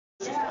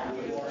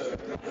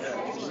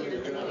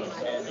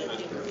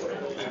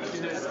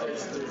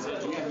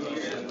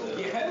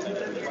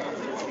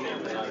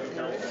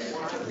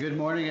Good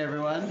morning,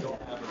 everyone.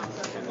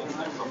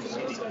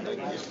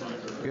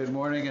 Good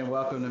morning and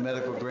welcome to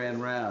Medical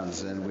Grand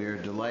Rounds. And we are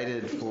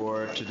delighted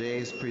for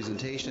today's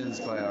presentations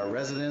by our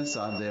residents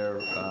on their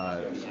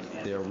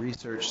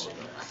research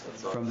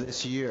from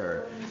this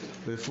year.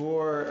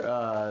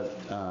 Before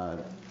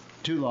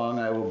too long,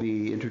 I will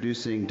be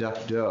introducing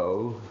Duck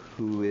Doe,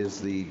 who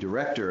is the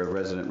Director of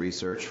Resident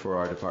Research for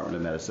our Department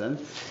of Medicine,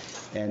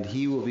 and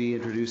he will be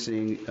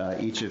introducing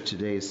each of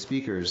today's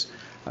speakers.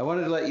 I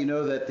wanted to let you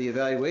know that the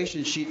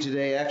evaluation sheet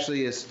today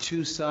actually is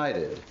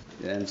two-sided,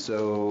 and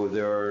so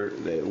there are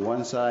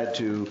one side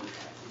to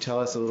tell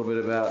us a little bit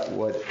about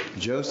what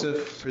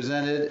Joseph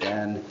presented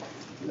and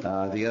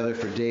the other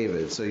for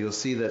David. So you'll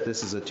see that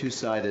this is a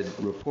two-sided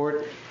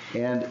report,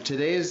 and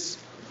today's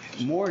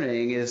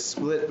morning is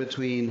split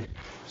between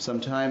some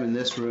time in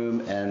this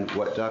room and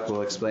what Duck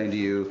will explain to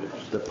you,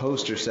 the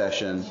poster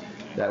session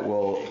that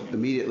will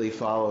immediately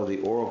follow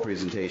the oral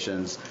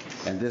presentations.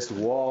 And this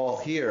wall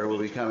here will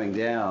be coming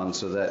down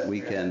so that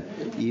we can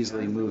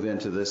easily move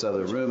into this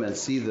other room and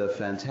see the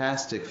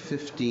fantastic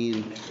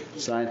 15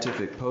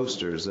 scientific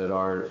posters that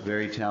our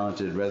very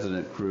talented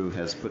resident crew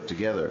has put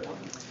together.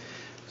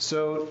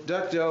 So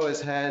Duck Doe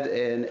has had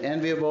an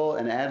enviable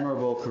and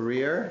admirable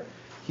career.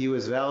 He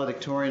was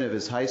valedictorian of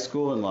his high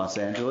school in Los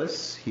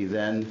Angeles. He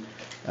then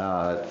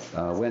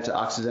went to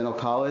Occidental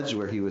College,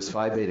 where he was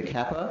Phi Beta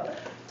Kappa.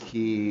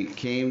 He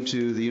came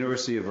to the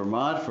University of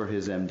Vermont for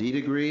his MD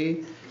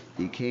degree.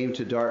 He came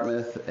to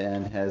Dartmouth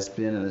and has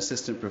been an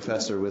assistant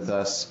professor with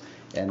us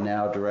and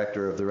now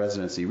director of the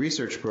Residency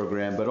Research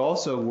Program, but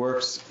also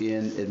works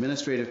in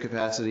administrative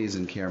capacities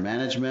in care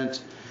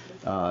management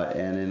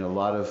and in a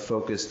lot of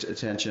focused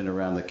attention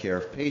around the care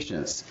of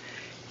patients.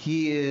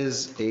 He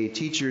is a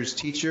teacher's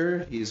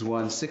teacher. He's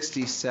won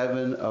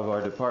 67 of our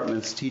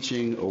department's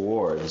teaching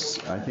awards.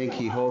 I think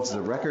he holds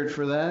the record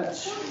for that.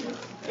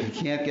 He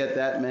can't get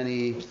that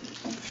many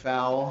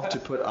foul to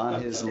put on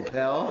his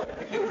lapel.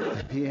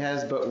 He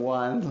has but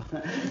one,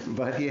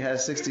 but he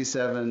has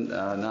 67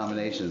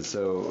 nominations,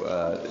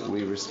 so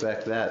we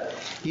respect that.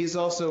 He's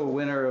also a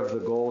winner of the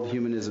Gold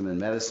Humanism in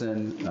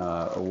Medicine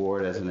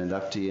Award as an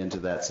inductee into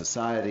that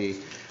society.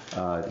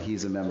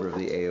 He's a member of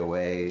the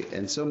AOA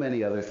and so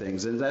many other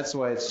things, and that's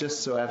why it's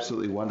just so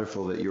absolutely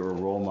wonderful that you're a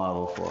role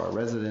model for our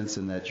residents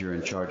and that you're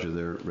in charge of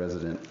their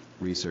resident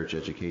research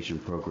education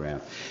program.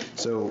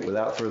 So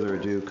without further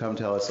ado, come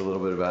tell us a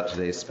little bit about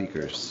today's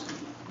speakers.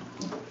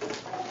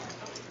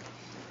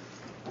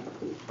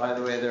 By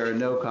the way, there are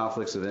no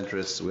conflicts of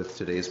interest with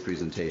today's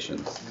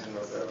presentations.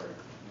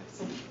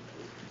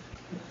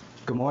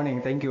 Good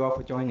morning. Thank you all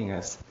for joining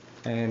us.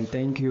 And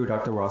thank you,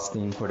 Dr.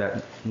 Rothstein, for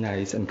that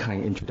nice and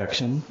kind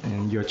introduction.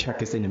 And your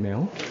check is in the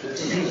mail.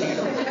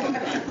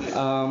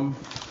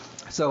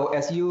 So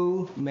as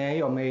you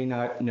may or may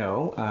not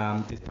know,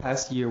 this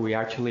past year we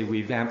actually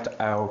revamped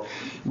our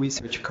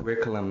research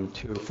curriculum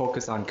to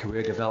focus on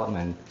career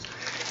development.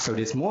 So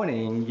this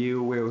morning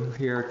you will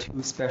hear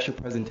two special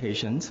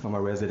presentations from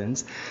our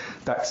residents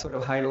that sort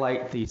of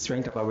highlight the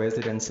strength of our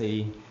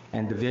residency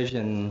and the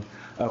vision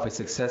of a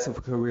successful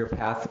career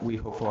path we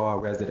hope for our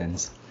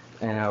residents.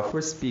 And our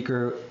first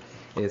speaker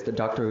is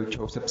Dr.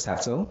 Joseph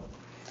Shatzel.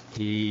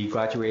 He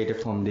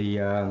graduated from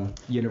the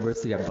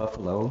University of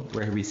Buffalo,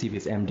 where he received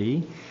his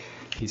MD.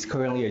 He's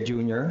currently a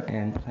junior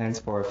and plans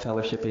for a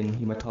fellowship in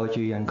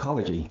hematology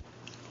oncology.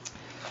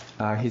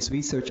 His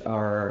research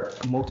are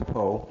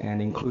multiple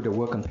and include the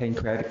work on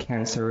pancreatic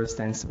cancer,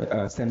 stem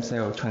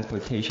cell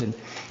transplantation,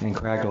 and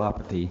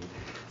coagulopathy.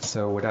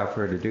 So without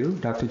further ado,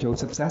 Dr.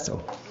 Joseph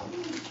Shatzel.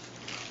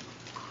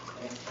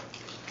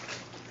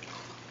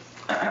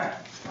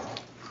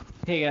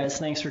 Hey guys,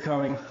 thanks for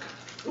coming.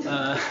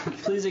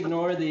 Please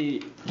ignore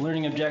the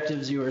learning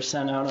objectives you were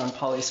sent out on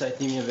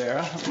polycythemia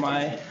vera.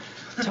 My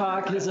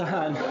talk is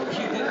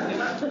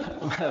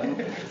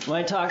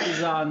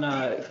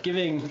on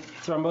giving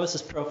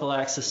thrombosis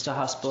prophylaxis to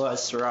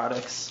hospitalized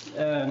cirrhotics.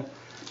 And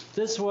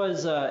this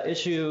was an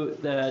issue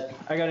that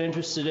I got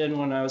interested in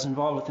when I was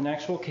involved with an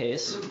actual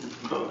case.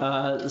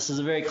 This is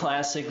a very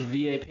classic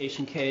VA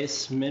patient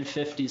case,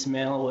 mid-50s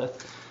male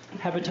with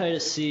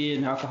hepatitis C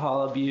and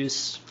alcohol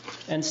abuse,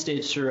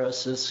 end-stage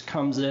cirrhosis,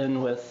 comes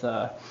in with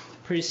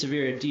pretty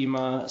severe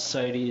edema,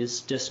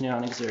 ascites, dyspnea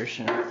on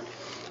exertion.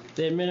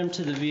 They admit him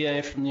to the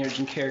VA from the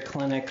urgent care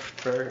clinic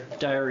for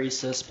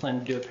diuresis, plan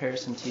to do a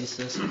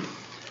paracentesis.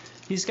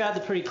 He's got the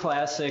pretty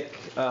classic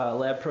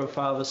lab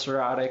profile of a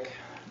cirrhotic.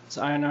 His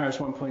INR is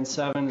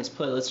 1.7, his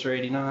platelets are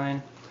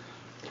 89.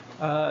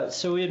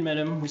 So we admit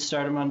him, we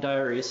start him on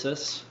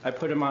diuresis. I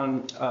put him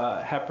on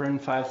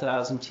heparin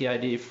 5000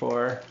 TID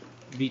for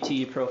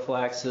VTE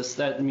prophylaxis,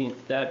 that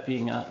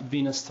being a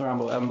venous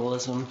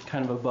thromboembolism,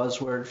 kind of a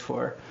buzzword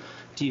for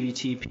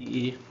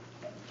DVT-PE.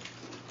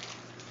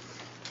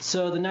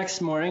 So the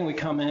next morning we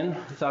come in,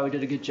 we thought we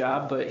did a good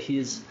job, but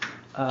he's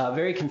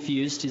very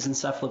confused, he's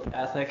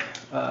encephalopathic.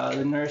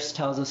 The nurse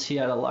tells us he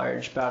had a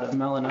large bout of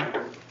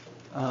melena.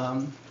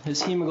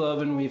 His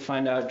hemoglobin, we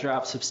find out,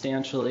 dropped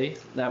substantially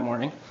that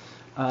morning.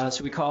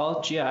 So we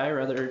call GI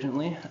rather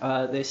urgently.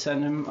 They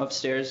send him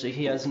upstairs.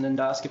 He has an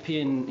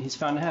endoscopy, and he's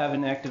found to have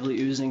an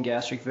actively oozing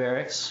gastric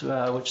varix,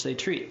 which they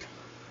treat.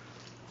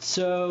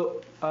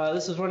 So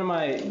this is one of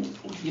my,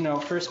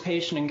 first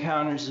patient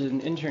encounters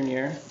in intern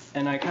year,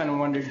 and I kind of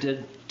wondered,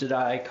 did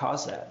I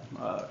cause that?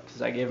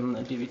 Because I gave him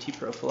the DVT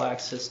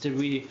prophylaxis. Did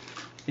we,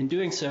 in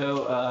doing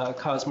so,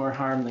 cause more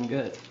harm than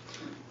good?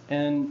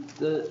 And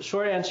the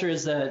short answer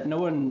is that no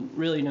one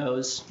really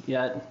knows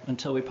yet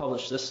until we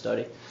publish this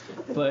study.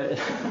 But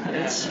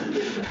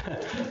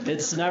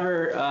it's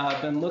never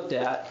been looked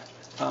at.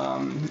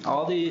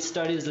 All the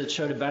studies that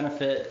showed a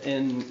benefit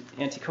in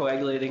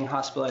anticoagulating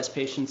hospitalized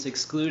patients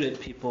excluded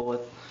people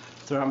with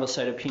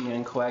thrombocytopenia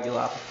and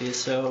coagulopathy,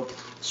 so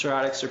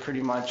cirrhotics are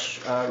pretty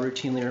much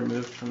routinely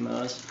removed from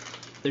those.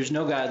 There's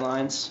no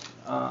guidelines.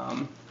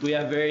 We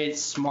have very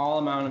small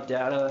amount of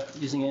data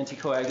using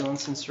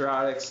anticoagulants in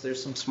cirrhotics.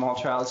 There's some small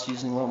trials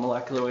using low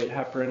molecular weight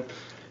heparin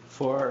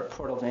for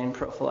portal vein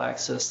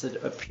prophylaxis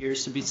that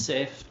appears to be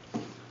safe.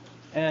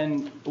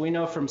 And we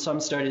know from some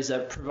studies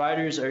that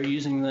providers are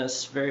using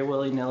this very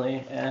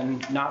willy-nilly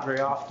and not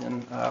very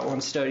often.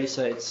 One study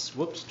cites,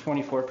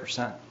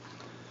 24%.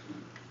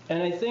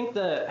 And I think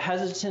the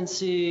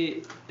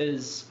hesitancy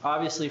is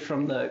obviously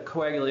from the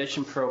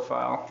coagulation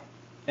profile.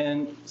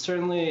 And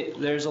certainly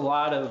there's a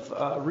lot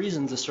of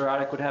reasons a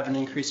cirrhotic would have an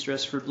increased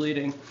risk for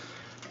bleeding.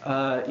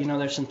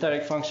 Their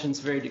synthetic function's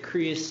very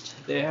decreased.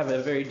 They have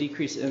a very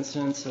decreased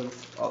incidence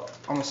of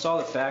almost all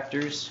the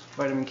factors.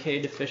 Vitamin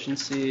K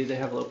deficiency, they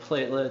have low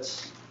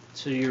platelets.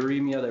 So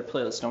uremia, their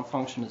platelets don't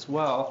function as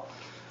well.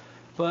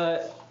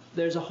 But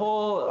there's a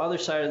whole other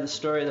side of the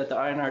story that the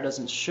INR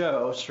doesn't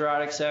show.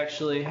 Cirrhotics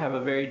actually have a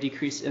very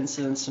decreased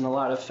incidence in a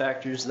lot of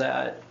factors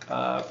that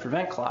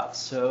prevent clots.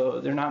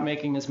 So they're not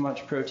making as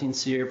much protein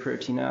C or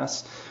protein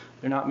S.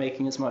 They're not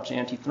making as much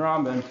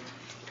antithrombin.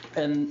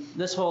 And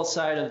this whole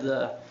side of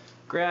the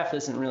graph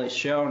isn't really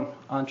shown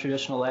on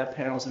traditional lab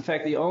panels. In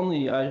fact, the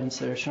only items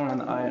that are shown on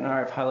the INR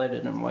I've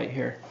highlighted in white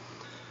here.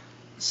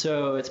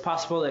 So it's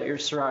possible that your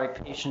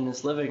cirrhotic patient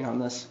is living on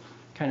this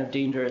kind of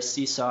dangerous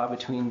seesaw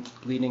between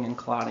bleeding and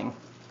clotting.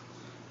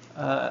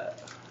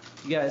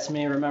 You guys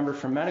may remember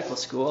from medical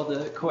school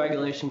the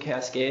coagulation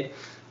cascade.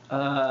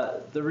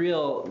 The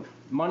real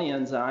money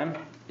enzyme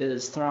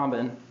is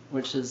thrombin,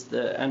 which is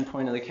the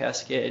endpoint of the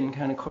cascade and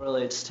kind of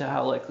correlates to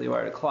how likely you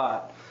are to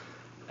clot.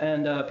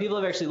 And people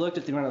have actually looked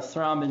at the amount of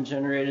thrombin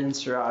generated in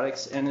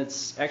cirrhotics, and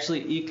it's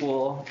actually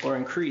equal or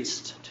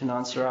increased to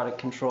non-cirrhotic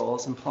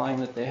controls, implying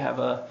that they have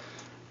a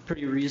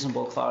pretty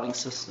reasonable clotting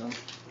system.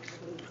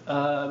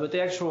 But the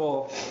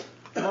actual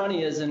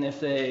money is in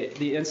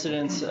the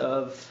incidence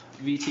of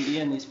VTE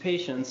in these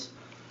patients.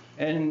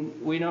 And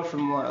we know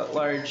from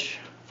large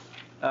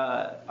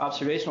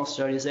observational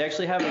studies, they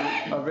actually have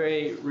a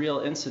very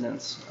real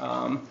incidence.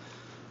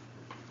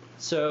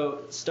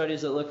 So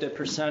studies that looked at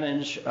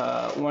percentage,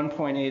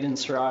 1.8 in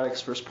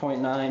cirrhotics versus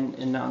 0.9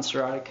 in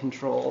non-cirrhotic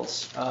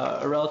controls,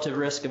 a relative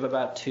risk of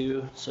about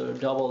 2, so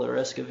double the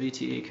risk of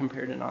VTE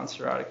compared to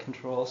non-cirrhotic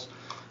controls.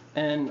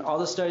 And all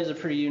the studies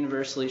that pretty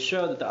universally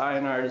show that the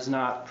INR does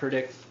not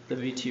predict the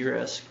VT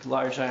risk,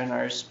 large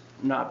INRs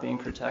not being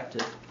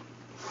protected.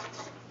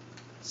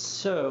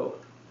 So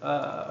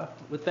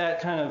with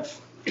that kind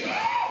of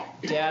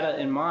data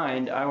in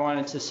mind, I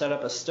wanted to set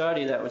up a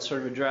study that would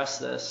sort of address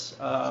this.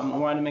 I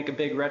wanted to make a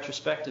big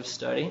retrospective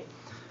study.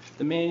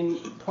 The main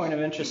point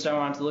of interest I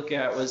wanted to look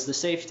at was the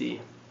safety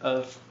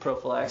of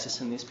prophylaxis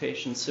in these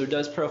patients. So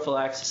does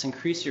prophylaxis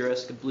increase your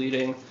risk of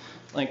bleeding,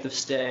 length of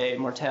stay,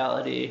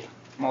 mortality,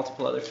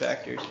 multiple other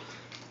factors?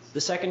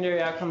 The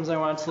secondary outcomes I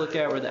wanted to look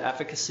at were the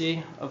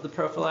efficacy of the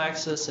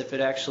prophylaxis, if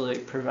it actually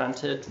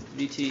prevented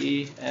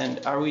VTE,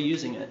 and are we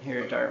using it here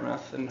at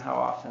Dartmouth, and how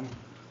often?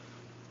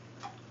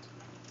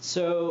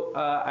 So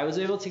I was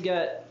able to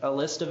get a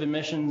list of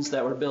admissions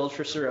that were billed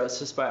for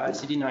cirrhosis by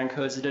ICD-9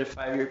 codes that did a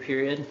 5-year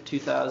period,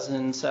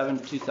 2007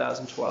 to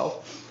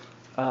 2012.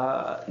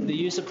 The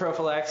use of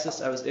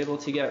prophylaxis I was able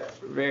to get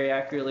very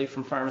accurately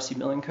from pharmacy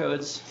billing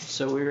codes,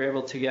 so we were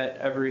able to get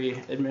every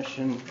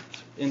admission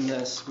in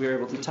this. We were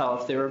able to tell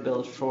if they were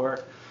billed for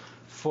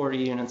 40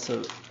 units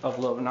of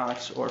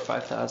Lovenox or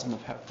 5,000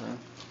 of heparin.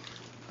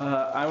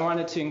 I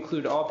wanted to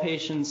include all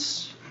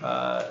patients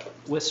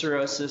with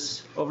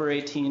cirrhosis over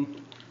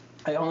 18.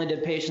 I only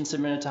did patients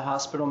admitted to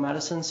hospital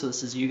medicine, so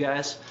this is you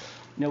guys.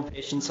 No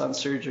patients on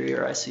surgery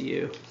or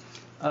ICU.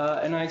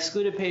 And I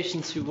excluded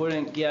patients who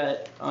wouldn't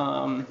get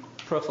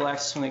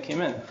prophylaxis when they came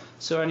in.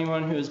 So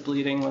anyone who was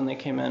bleeding when they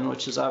came in,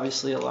 which is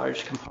obviously a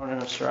large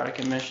component of cirrhotic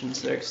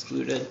admissions, they're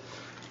excluded.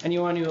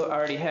 Anyone who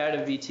already had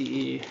a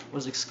VTE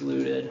was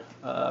excluded.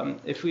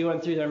 If we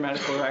went through their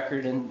medical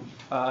record and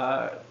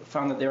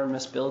found that they were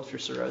misbilled for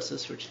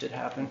cirrhosis, which did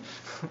happen,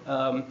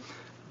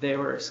 they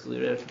were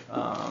excluded.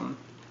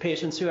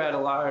 Patients who had a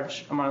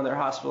large amount of their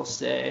hospital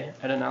stay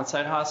at an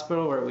outside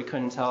hospital where we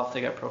couldn't tell if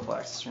they got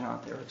prophylaxis or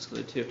not, they were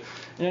excluded too.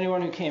 And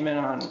anyone who came in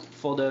on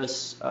full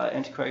dose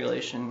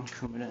anticoagulation,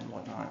 Coumadin and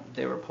whatnot,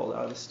 they were pulled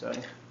out of the study.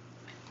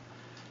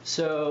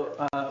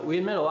 So we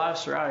admit a lot of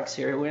cirrhotics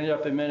here. We ended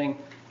up admitting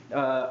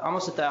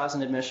almost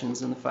 1,000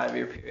 admissions in the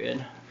 5-year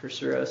period for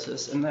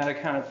cirrhosis, and that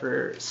accounted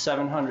for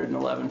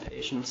 711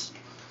 patients.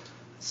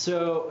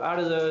 So out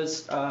of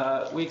those,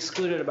 we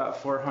excluded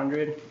about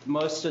 400.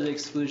 Most of the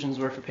exclusions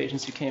were for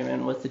patients who came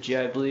in with the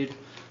GI bleed.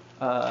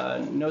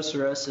 No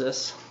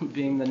cirrhosis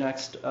being the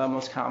next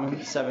most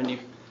common. 70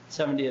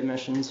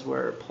 admissions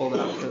were pulled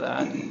out for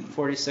that.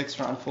 46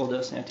 were on full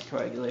dose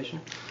anticoagulation.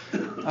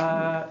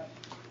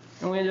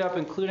 And we ended up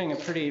including a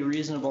pretty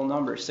reasonable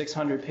number.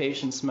 600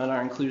 patients met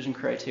our inclusion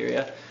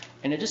criteria.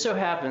 And it just so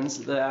happens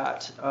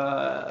that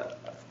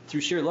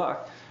through sheer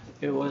luck,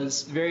 it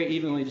was very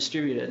evenly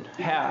distributed.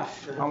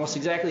 Half, almost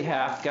exactly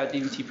half, got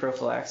DVT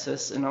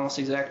prophylaxis, and almost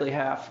exactly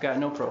half got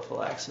no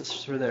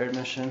prophylaxis for their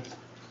admission.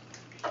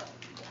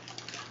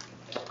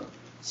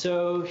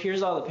 So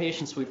here's all the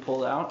patients we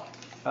pulled out.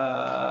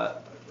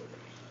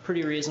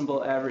 Pretty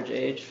reasonable average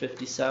age,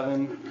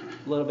 57,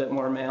 a little bit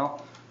more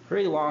male.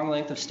 Pretty long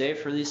length of stay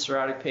for these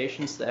cirrhotic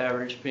patients, the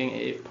average being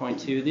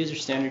 8.2. These are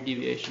standard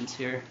deviations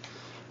here.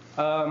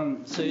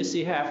 So you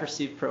see half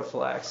received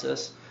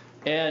prophylaxis.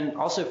 And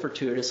also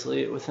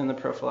fortuitously, within the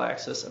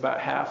prophylaxis, about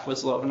half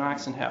was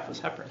Lovenox and half was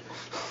heparin.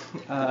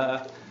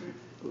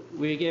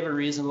 We gave a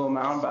reasonable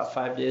amount, about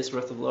 5 days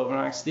worth of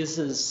Lovenox. This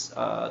is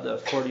the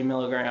 40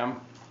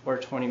 milligram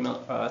or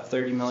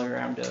 30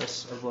 milligram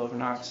dose of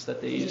Lovenox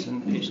that they use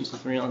in patients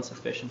with renal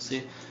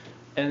insufficiency.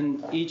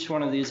 And each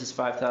one of these is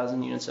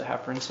 5,000 units of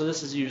heparin. So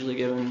this is usually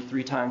given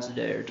 3 times a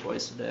day or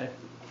twice a day.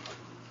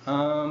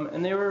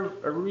 And they were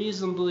a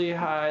reasonably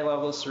high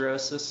level of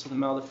cirrhosis with a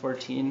MELD of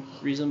 14,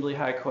 reasonably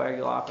high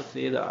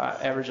coagulopathy. The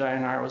average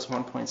INR was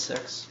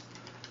 1.6,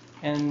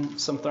 and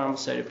some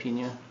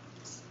thrombocytopenia.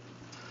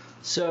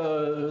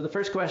 So the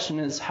first question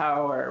is,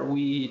 how are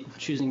we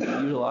choosing to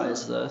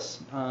utilize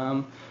this?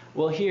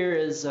 Well, here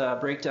is a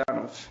breakdown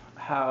of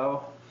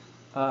how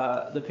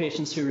the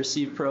patients who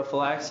received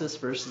prophylaxis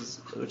versus,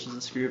 which is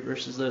this group,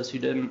 versus those who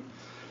didn't.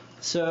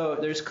 So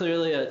there's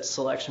clearly a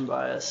selection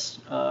bias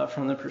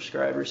from the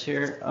prescribers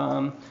here.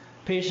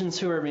 Patients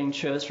who are being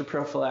chosen for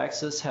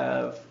prophylaxis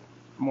have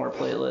more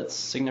platelets,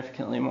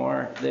 significantly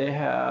more. They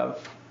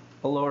have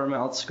a lower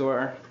MELD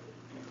score.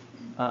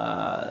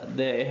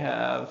 They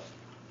have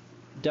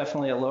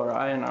definitely a lower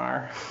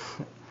INR.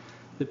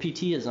 The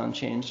PT is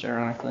unchanged,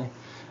 ironically.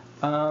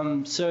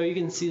 So you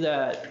can see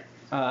that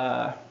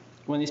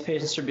when these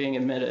patients are being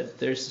admitted,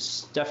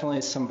 there's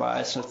definitely some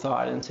bias or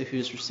thought into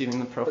who's receiving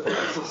the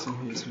prophylaxis and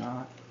who's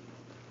not.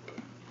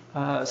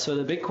 So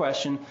the big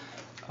question,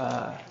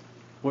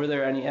 were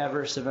there any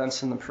adverse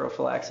events in the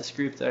prophylaxis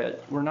group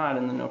that were not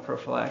in the no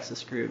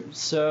prophylaxis group?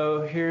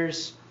 So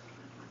here's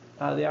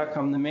the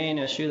outcome. The main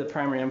issue, the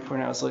primary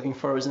endpoint I was looking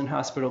for, was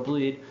in-hospital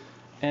bleed,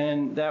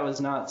 and that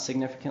was not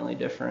significantly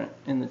different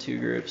in the 2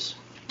 groups.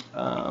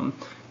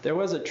 There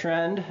was a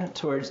trend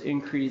towards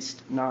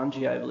increased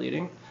non-GI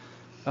bleeding.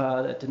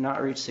 That did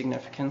not reach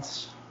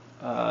significance.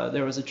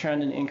 There was a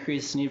trend in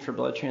increased need for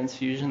blood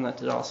transfusion that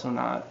did also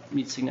not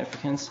meet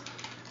significance.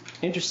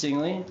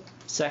 Interestingly,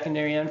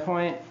 secondary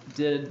endpoint,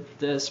 did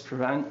this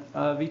prevent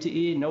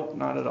VTE? Nope,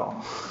 not at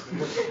all.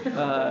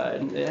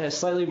 It has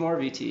slightly more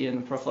VTE in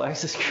the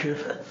prophylaxis group,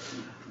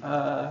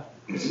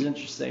 which is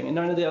interesting. And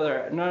none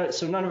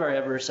of our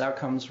adverse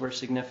outcomes were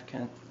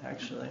significant,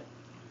 actually.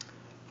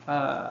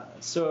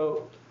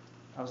 So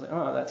I was like,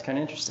 oh, that's kind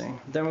of interesting.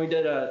 Then we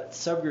did a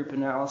subgroup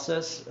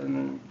analysis,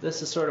 and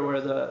this is sort of where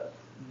the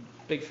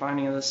big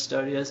finding of this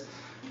study is.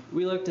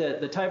 We looked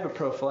at the type of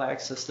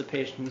prophylaxis the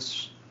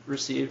patients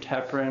received,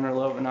 heparin or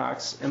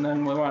Lovenox, and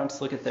then we wanted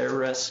to look at their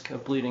risk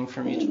of bleeding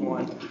from each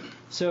one.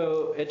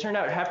 So it turned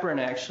out heparin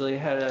actually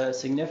had a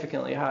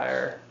significantly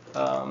higher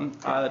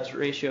odds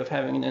ratio of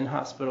having an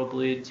in-hospital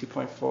bleed,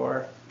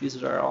 2.4.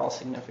 These are all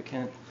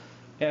significant.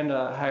 And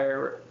a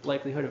higher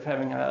likelihood of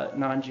having a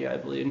non-GI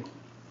bleed.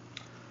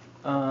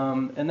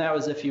 And that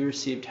was if you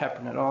received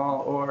heparin at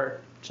all or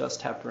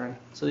just heparin.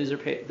 So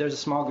there's a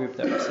small group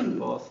that received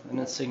both, and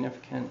it's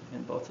significant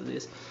in both of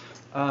these.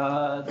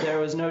 There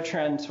was no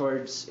trend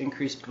towards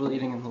increased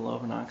bleeding in the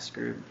Lovenox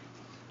group.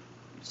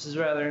 This is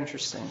rather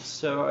interesting.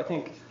 So I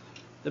think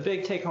the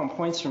big take-home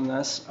points from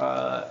this,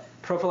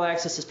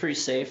 prophylaxis is pretty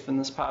safe in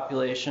this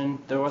population.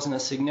 There wasn't a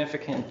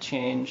significant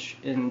change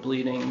in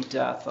bleeding,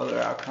 death, other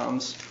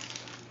outcomes.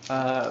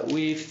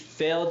 We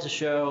failed to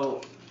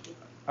show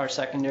our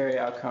secondary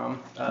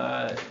outcome.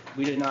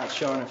 We did not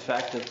show an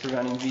effect of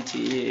preventing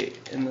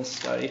VTE in this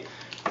study.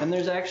 And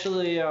there's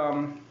actually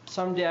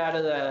some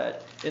data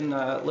that in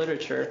the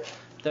literature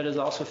that has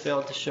also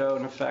failed to show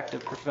an effect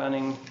of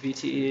preventing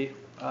VTE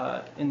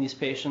in these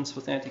patients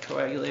with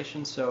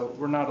anticoagulation, so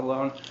we're not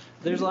alone.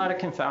 There's a lot of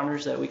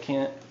confounders that we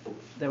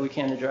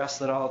can't address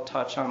that I'll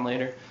touch on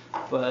later,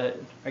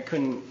 but I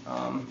couldn't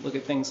look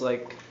at things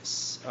like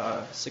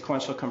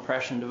sequential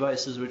compression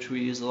devices, which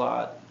we use a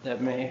lot,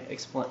 that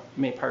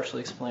may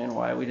partially explain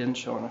why we didn't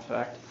show an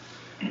effect.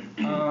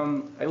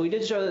 We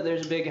did show that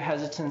there's a big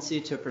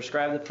hesitancy to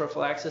prescribe the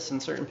prophylaxis in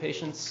certain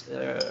patients.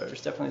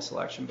 There's definitely a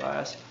selection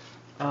bias.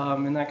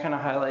 And that kind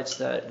of highlights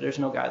that there's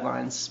no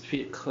guidelines.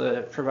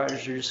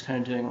 Providers are just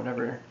kind of doing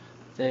whatever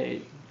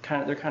they're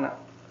kind of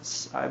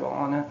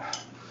eyeballing it.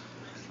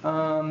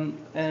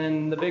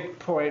 And the big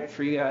point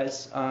for you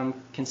guys,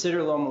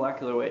 consider low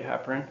molecular weight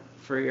heparin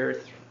for your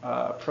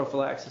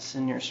prophylaxis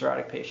in your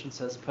cirrhotic patients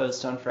as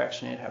opposed to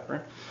unfractionated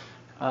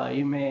heparin.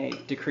 You may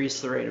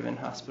decrease the rate of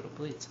in-hospital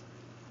bleeds.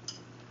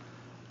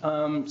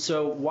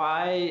 So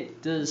why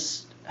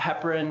does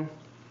heparin,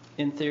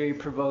 in theory,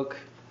 provoke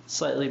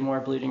slightly more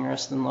bleeding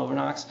risk than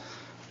Lovenox?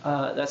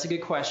 That's a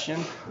good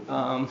question.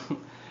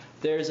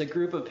 There's a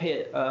group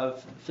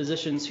of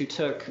physicians who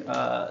took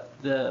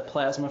the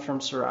plasma from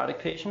cirrhotic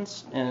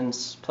patients and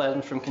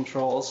plasma from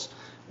controls,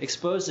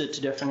 exposed it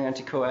to different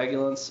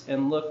anticoagulants,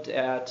 and looked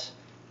at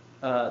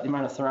the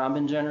amount of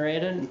thrombin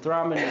generated. And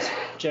thrombin is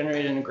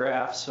generated in a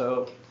graph,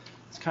 so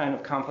it's kind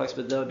of complex,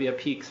 but there'll be a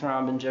peak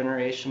thrombin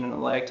generation and a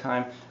lag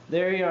time.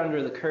 There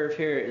under the curve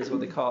here is what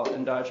they call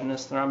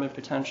endogenous thrombin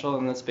potential,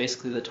 and that's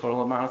basically the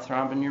total amount of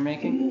thrombin you're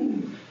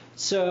making.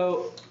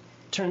 So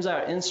turns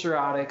out in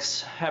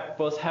cirrhotics,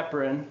 both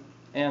heparin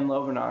and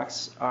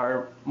Lovenox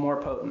are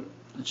more potent,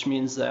 which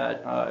means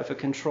that if a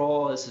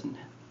control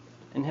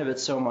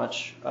inhibits so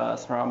much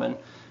thrombin,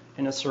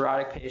 in a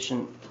cirrhotic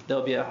patient,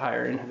 there'll be a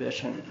higher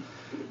inhibition.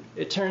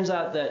 It turns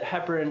out that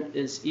heparin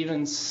is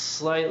even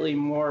slightly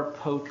more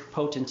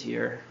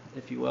potentier,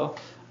 if you will.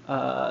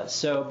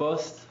 So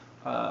both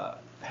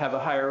have a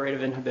higher rate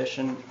of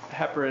inhibition,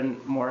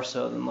 heparin more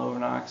so than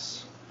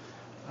Lovenox.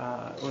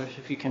 Which,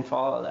 if you can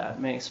follow that,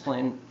 may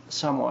explain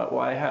somewhat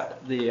why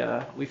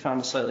we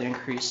found a slightly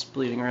increased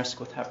bleeding risk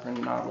with heparin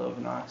and not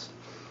Lovenox.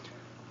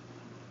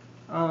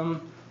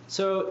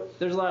 So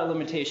there's a lot of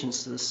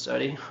limitations to this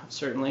study,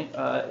 certainly.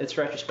 It's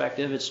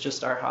retrospective. It's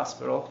just our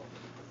hospital.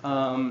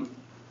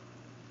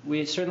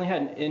 We certainly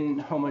had an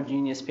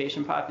inhomogeneous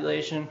patient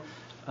population.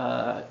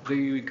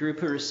 The group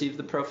who received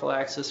the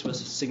prophylaxis was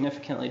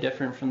significantly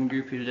different from the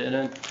group who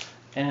didn't.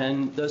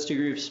 And those two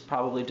groups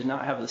probably did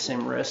not have the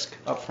same risk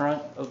up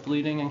front of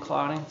bleeding and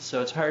clotting.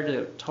 So it's hard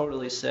to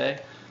totally say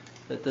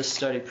that this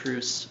study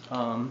proves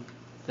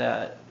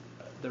that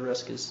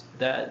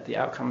the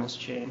outcome has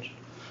changed.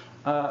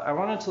 I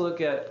wanted to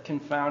look at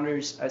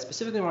confounders. I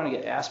specifically want to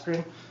get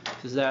aspirin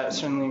because that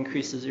certainly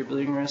increases your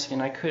bleeding risk.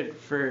 And I could,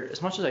 for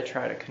as much as I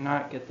tried, I could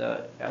not get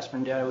the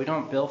aspirin data. We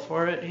don't bill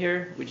for it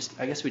here.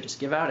 I guess we just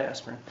give out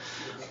aspirin.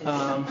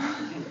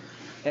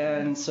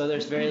 And so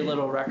there's very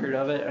little record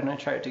of it, and I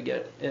tried to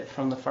get it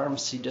from the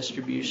pharmacy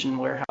distribution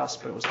warehouse,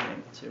 but wasn't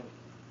able to.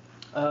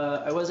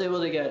 I was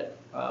able to get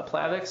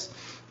Plavix.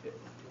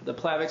 The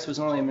Plavix was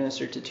only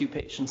administered to 2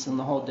 patients in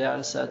the whole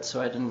data set,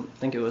 so I didn't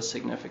think it was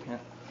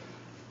significant.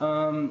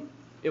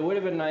 It would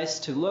have been nice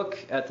to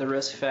look at the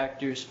risk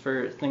factors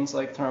for things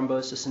like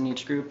thrombosis in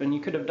each group, and you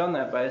could have done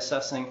that by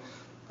assessing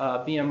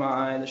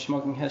BMI, their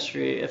smoking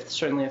history,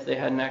 certainly if they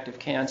had an active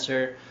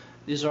cancer.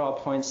 These are all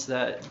points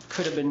that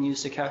could have been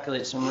used to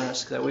calculate some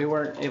risk that we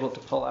weren't able to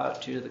pull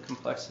out due to the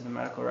complexity of the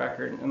medical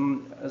record.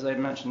 And as I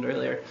mentioned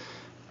earlier,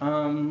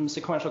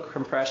 sequential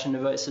compression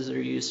devices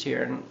are used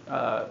here, and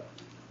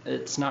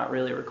it's not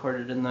really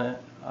recorded in the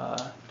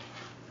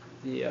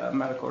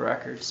medical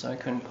record, so I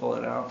couldn't pull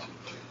it out.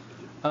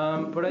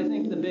 But I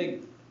think the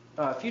big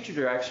future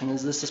direction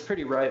is this is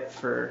pretty ripe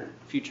for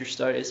future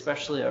study,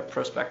 especially a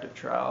prospective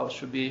trial,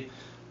 which would be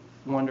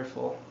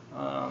wonderful.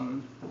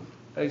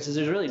 Because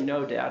there's really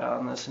no data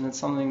on this, and it's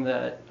something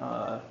that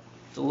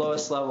the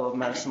lowest level of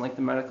medicine, like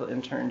the medical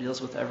intern,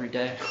 deals with every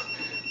day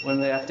when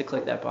they have to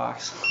click that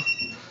box.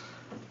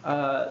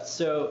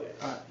 So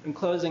in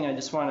closing, I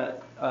just want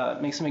to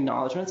make some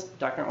acknowledgments.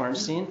 Dr.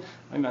 Ornstein,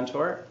 my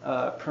mentor,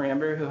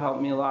 Paramber, who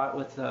helped me a lot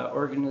with the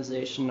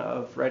organization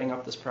of writing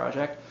up this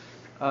project.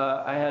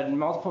 I had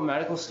multiple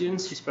medical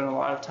students who spent a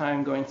lot of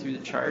time going through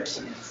the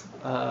charts.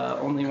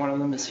 Only one of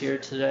them is here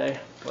today,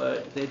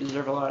 but they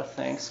deserve a lot of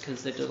thanks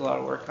because they did a lot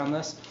of work on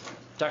this.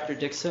 Dr.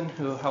 Dixon,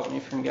 who helped me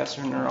from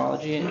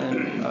gastroenterology,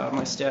 and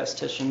my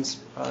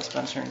statisticians,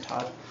 Spencer and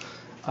Todd.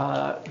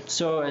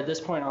 So at this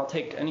point, I'll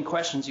take any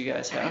questions you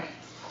guys have.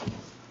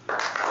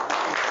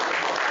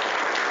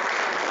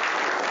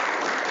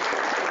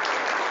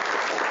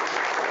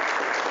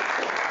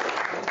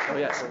 Oh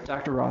yes,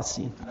 Dr.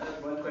 Rothstein.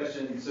 One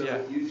question. So Yeah.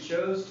 you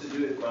chose to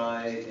do it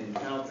by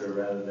encounter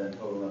rather than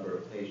total number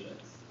of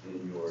patients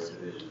in your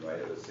division, right?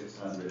 It was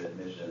 600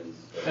 admissions,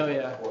 Oh,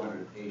 yeah.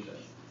 400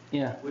 patients.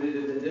 Yeah. Would it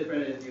have been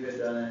different if you had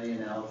done any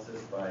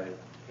analysis by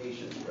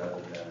patients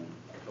rather than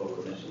total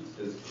admissions?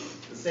 Because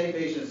the same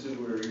patients who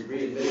were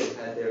readmitted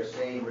had their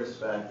same risk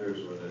factors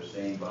or their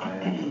same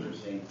bias or their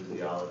same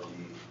physiology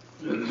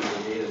in the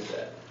data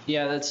set.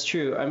 Yeah, that's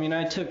true. I mean,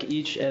 I took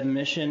each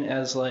admission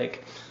as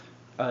like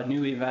a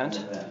new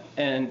event,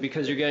 and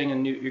because you're getting a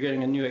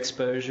new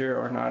exposure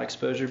or not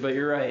exposure. But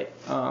you're right.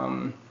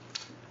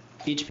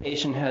 Each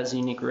patient has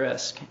unique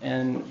risk,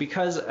 and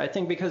because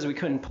we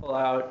couldn't pull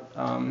out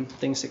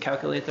things to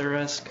calculate the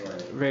risk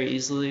very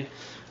easily,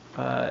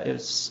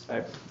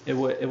 it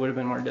would have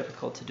been more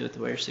difficult to do it the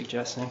way you're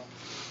suggesting.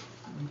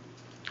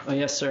 Oh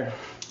yes, sir.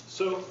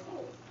 So,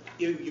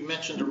 You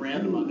mentioned a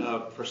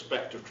random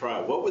prospective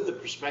trial. What would the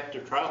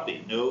prospective trial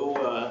be?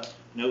 No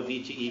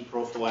VTE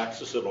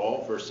prophylaxis at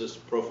all versus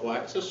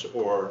prophylaxis,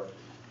 or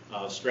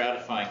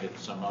stratifying it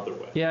some other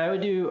way? Yeah, I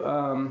would do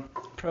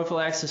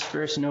prophylaxis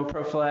first, no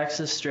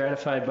prophylaxis,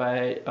 stratified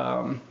by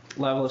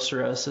level of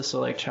cirrhosis,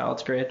 so like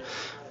child's grade,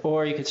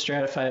 or you could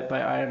stratify it by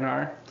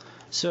INR.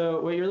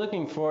 So what you're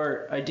looking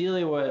for,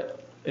 ideally,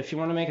 if you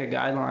want to make a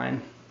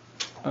guideline,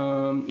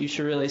 you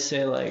should really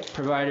say like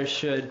providers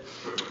should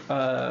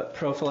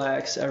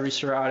prophylax every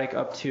cirrhotic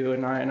up to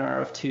an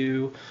INR of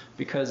 2,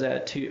 because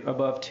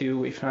above 2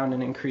 we found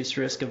an increased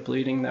risk of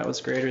bleeding that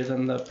was greater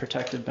than the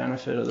protective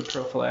benefit of the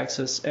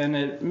prophylaxis. And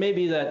it may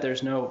be that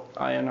there's no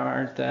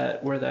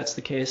INR where that's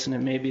the case, and it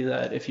may be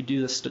that if you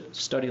do the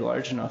study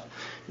large enough,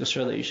 you'll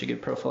show that you should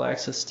give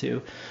prophylaxis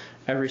to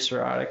every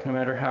cirrhotic, no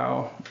matter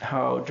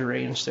how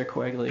deranged their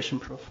coagulation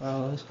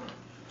profile is.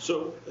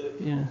 So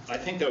Yeah. I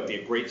think that would be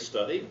a great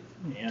study,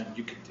 and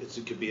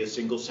it could be a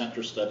single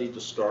center study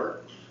to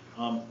start.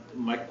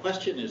 My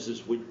question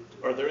is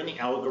are there any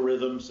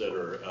algorithms that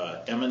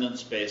are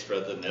eminence-based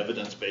rather than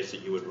evidence-based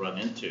that you would run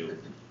into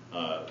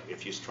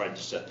if you tried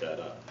to set that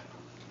up?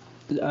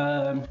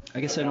 I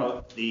guess I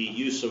don't. The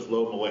use of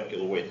low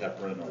molecular weight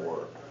heparin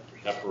or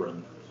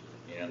heparin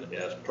and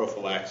as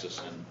prophylaxis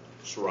in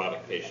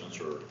cirrhotic patients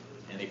or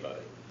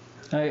anybody.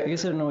 I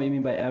guess I don't know what you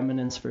mean by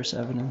eminence versus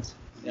evidence.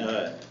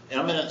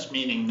 Eminence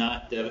meaning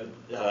not a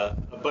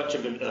bunch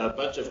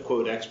of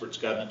quote experts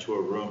got into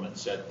a room and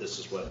said this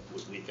is what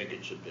we think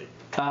it should be.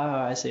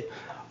 Ah, I see.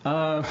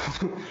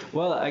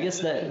 Well, I guess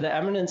that the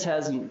eminence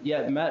hasn't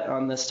yet met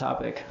on this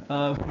topic.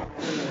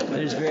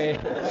 There's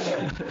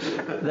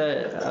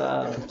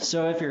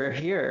so if you're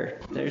here,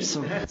 there's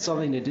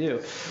something to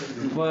do.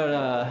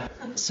 But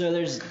so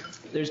there's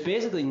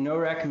basically no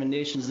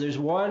recommendations. There's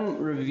one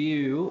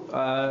review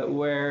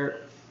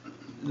where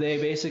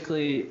they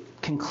basically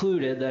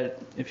concluded that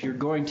if you're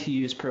going to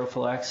use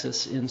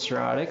prophylaxis in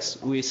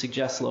cirrhotics, we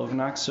suggest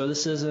Lovenox. So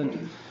this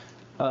isn't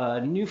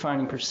a new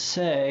finding per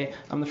se.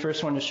 I'm the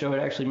first one to show it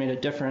actually made a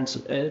difference.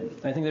 I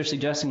think they're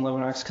suggesting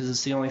Lovenox because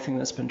it's the only thing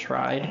that's been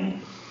tried.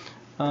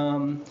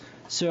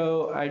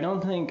 So I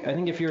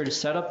think if you were to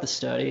set up the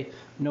study,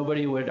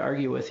 nobody would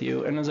argue with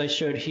you. And as I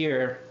showed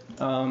here,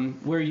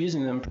 we're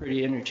using them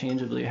pretty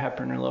interchangeably,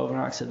 heparin or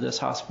Lovenox at this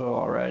hospital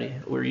already.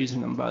 We're using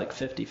them by like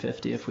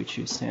 50-50 if we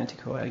choose to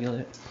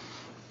anticoagulate.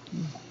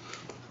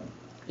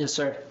 Yes,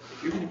 sir.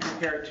 If you can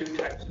compare two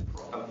types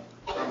of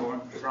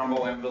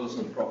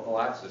thromboembolism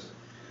prophylaxis,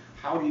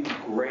 how do you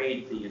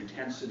grade the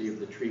intensity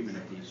of the treatment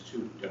of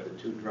the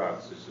two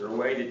drugs? Is there a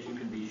way that you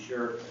can be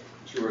sure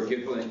that you are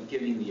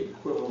giving the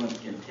equivalent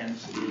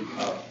intensity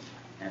of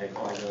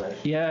anticoagulation?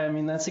 Yeah, I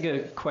mean, that's a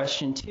good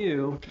question,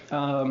 too.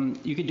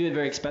 You could do it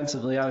very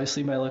expensively,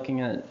 obviously, by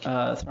looking at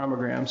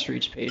thromograms for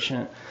each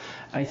patient.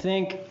 I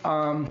think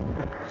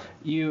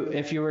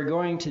if you were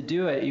going to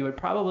do it, you would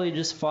probably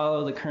just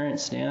follow the current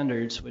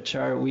standards, which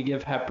are we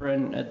give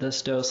heparin at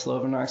this dose,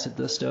 Lovenox at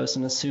this dose,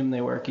 and assume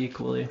they work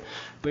equally.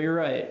 But you're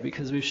right,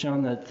 because we've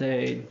shown that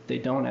they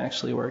don't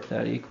actually work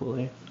that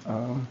equally.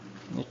 All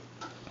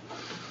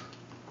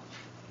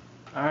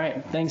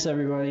right, thanks,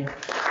 everybody.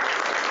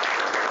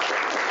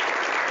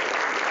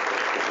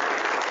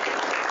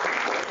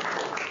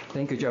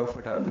 Thank you, Joe,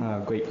 for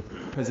that great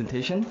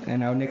presentation.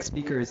 And our next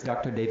speaker is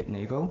Dr. David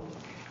Nagel.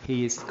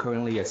 He is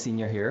currently a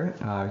senior here,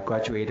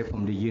 graduated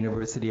from the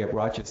University of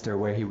Rochester,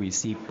 where he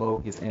received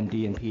both his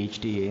MD and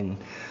PhD in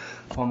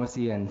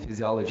pharmacy and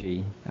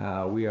physiology.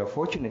 We are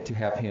fortunate to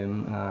have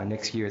him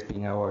next year as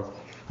being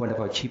one of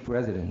our chief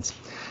residents.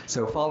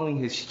 So following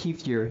his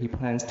chief year, he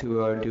plans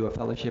to do a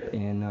fellowship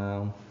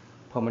in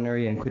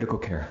pulmonary and critical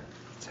care.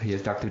 So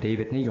here's Dr.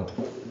 David Nagel.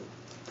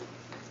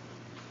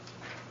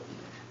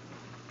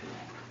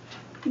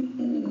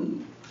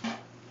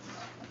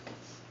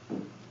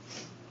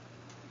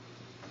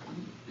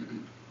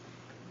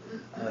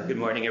 Good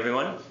morning,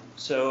 everyone.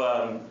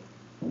 So,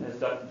 as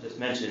Dr. just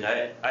mentioned,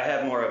 I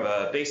have more of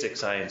a basic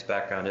science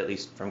background, at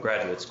least from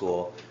graduate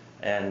school.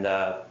 And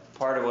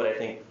part of what I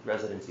think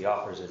residency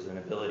offers is an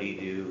ability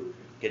to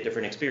get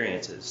different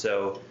experiences.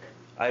 So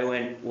I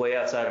went way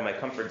outside of my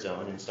comfort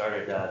zone and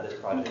started this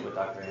project with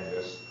Dr.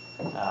 Andrus,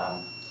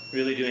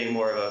 really doing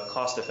more of a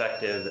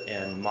cost-effective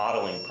and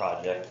modeling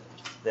project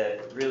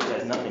that really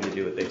has nothing to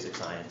do with basic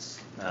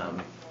science.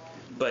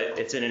 But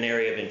it's in an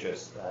area of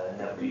interest, and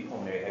that would be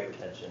pulmonary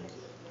hypertension.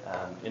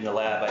 In the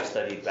lab, I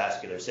studied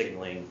vascular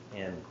signaling,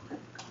 and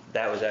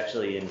that was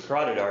actually in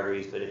carotid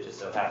arteries, but it just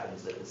so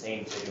happens that the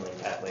same signaling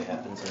pathway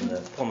happens in the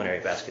pulmonary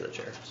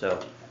vasculature. So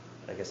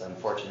I guess I'm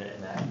fortunate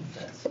in that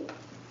sense.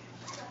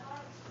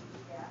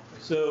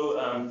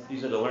 So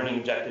these are the learning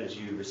objectives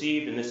you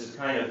received, and this is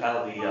kind of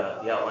how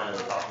the outline of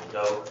the talk will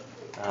go.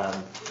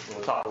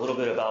 We'll talk a little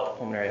bit about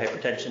pulmonary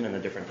hypertension and the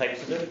different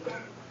types of it.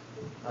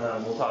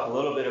 We'll talk a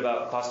little bit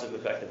about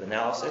cost-effective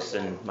analysis,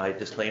 and my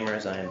disclaimer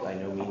is I am by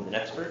no means an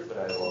expert, but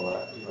I will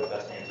do my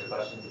best to answer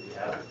questions that you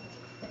have.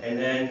 And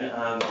then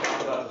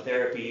talk about the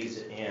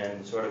therapies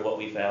and sort of what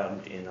we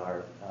found in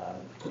our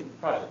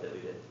project that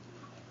we did.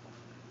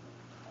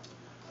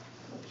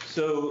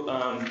 So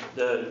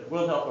the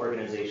World Health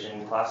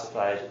Organization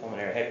classifies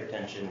pulmonary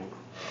hypertension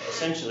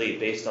essentially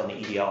based on the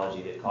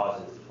etiology that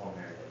causes the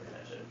pulmonary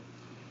hypertension.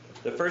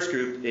 The first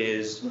group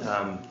is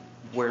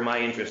where my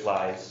interest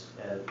lies,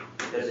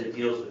 because it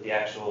deals with the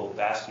actual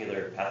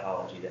vascular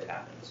pathology that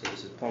happens. So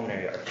this is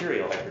pulmonary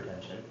arterial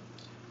hypertension.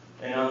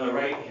 And on the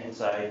right-hand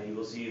side, you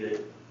will see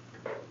that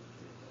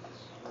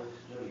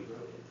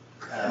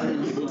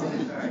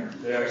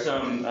there are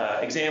some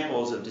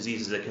examples of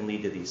diseases that can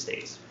lead to these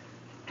states.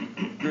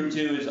 Group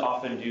 2 is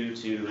often due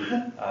to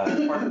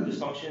heart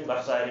dysfunction,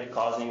 left-sided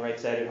causing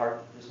right-sided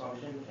heart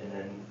dysfunction, and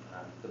then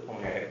the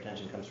pulmonary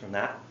hypertension comes from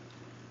that.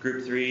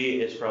 Group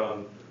 3 is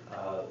from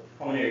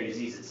pulmonary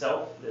disease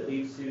itself that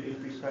leads to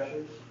increased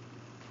pressures.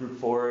 Group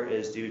 4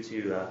 is due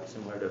to,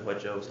 similar to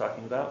what Joe was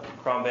talking about,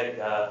 chronic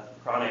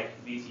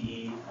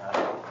VTE,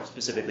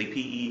 specifically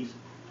PEs,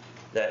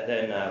 that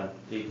then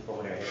lead to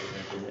pulmonary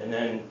hypertension. And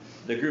then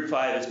the group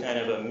 5 is kind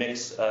of a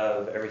mix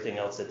of everything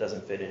else that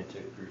doesn't fit into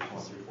groups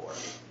 1 through 4.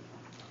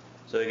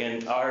 So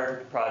again,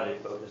 our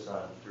project focused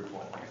on group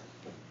 1 here.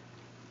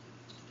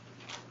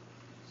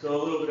 So a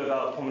little bit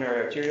about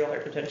pulmonary arterial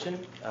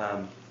hypertension.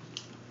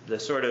 The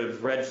sort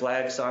of red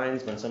flag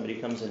signs when somebody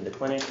comes into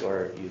clinic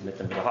or you admit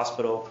them to the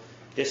hospital: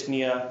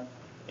 dyspnea,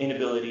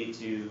 inability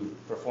to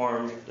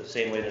perform the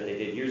same way that they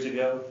did years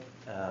ago,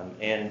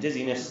 and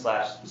dizziness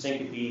 /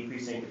 syncope,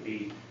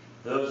 pre-syncope.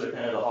 Those are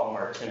kind of the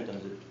hallmark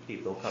symptoms that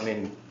people come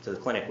into the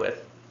clinic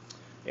with.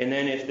 And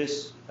then if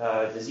this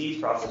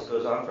disease process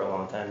goes on for a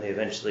long time, they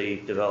eventually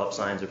develop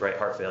signs of right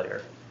heart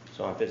failure.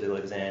 So on physical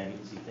exam, you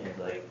can see things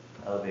like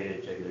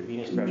elevated jugular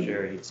venous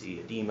pressure, you'd see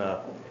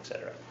edema,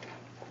 etc.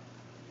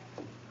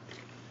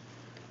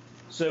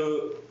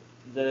 So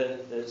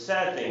the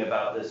sad thing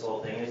about this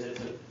whole thing is it's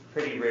a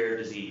pretty rare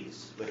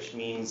disease, which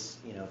means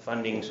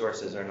funding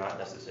sources are not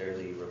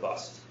necessarily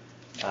robust.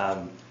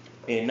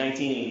 In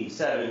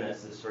 1987,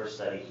 that's this first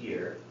study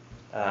here,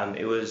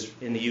 it was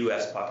in the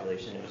U.S.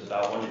 population, it was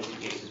about 1 to 2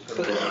 cases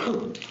per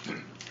million.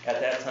 At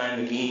that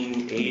time, the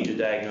mean age of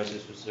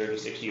diagnosis was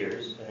 36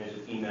 years, and there's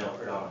a female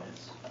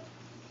predominance.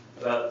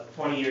 About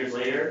 20 years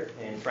later,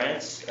 in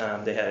France,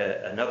 they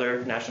had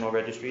another national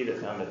registry that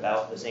found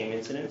about the same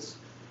incidence,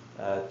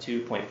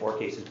 2.4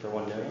 cases per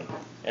 1 million,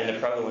 and the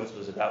prevalence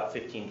was about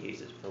 15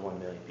 cases per 1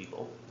 million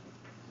people.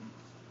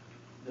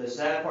 The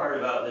sad part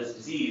about this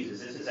disease is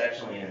this is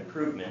actually an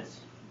improvement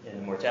in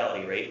the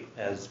mortality rate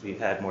as we've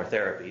had more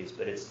therapies,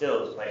 but it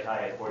still is quite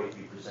high at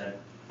 43%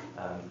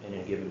 in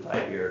a given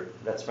 5-year.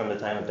 That's from the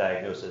time of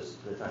diagnosis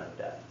to the time of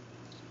death.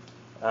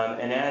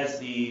 And as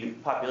the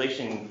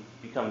population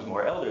becomes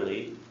more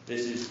elderly,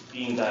 this is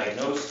being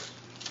diagnosed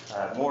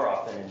more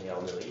often in the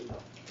elderly,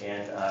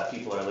 and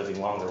people are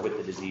living longer with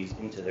the disease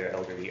into their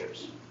elder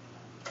years.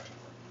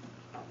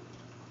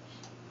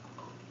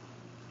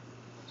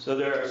 So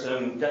there are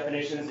some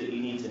definitions that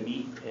you need to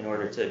meet in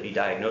order to be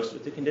diagnosed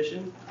with the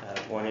condition.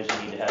 One is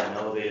you need to have an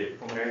elevated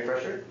pulmonary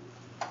pressure.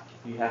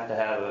 You have to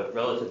have a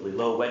relatively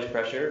low wedge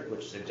pressure,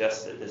 which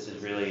suggests that this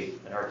is really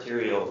an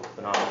arterial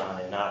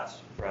phenomenon and not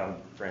from,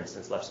 for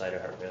instance,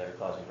 left-sided heart failure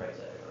causing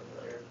right-sided heart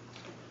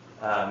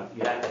failure.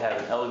 You have to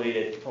have an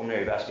elevated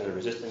pulmonary vascular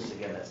resistance.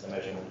 Again, that's the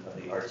measurement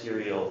of the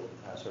arterial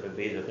sort of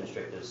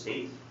vasoconstrictive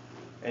state.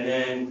 And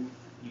then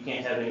you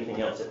can't have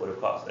anything else that would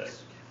have caused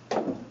this.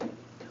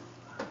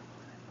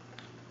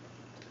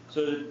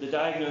 So the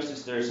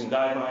diagnosis, there are some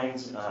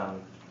guidelines.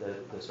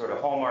 The sort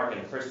of hallmark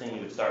and the first thing you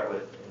would start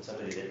with in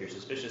somebody that you're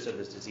suspicious of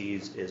this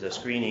disease is a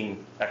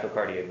screening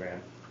echocardiogram,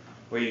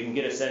 where you can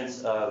get a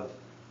sense of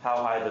how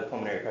high the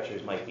pulmonary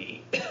pressures might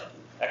be.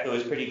 Echo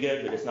is pretty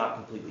good, but it's not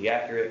completely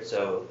accurate.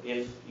 So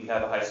if you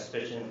have a high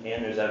suspicion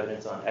and there's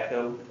evidence on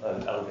echo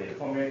of elevated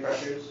pulmonary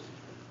pressures,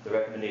 the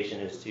recommendation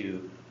is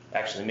to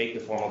actually make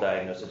the formal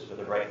diagnosis with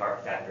a right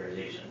heart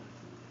catheterization.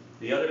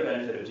 The other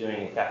benefit of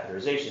doing a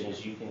catheterization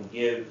is you can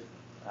give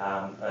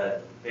a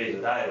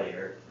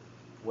vasodilator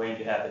when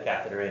you have the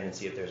catheter in and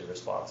see if there's a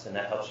response, and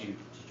that helps you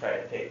to try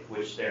to pick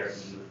which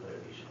therapy you would put a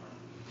patient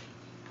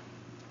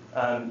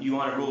on. You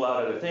want to rule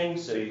out other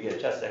things, so you get a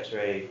chest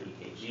x-ray,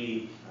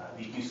 EKG,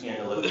 VQ scan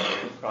to look at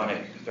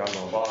chronic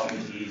thromboembolic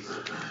disease,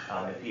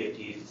 and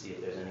PFTs to see if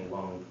there's any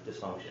lung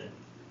dysfunction.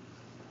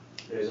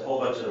 There's a whole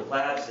bunch of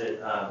labs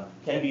that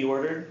can be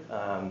ordered.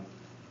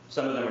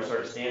 Some of them are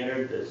sort of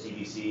standard, the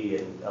CBC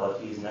and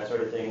LFTs and that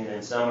sort of thing, and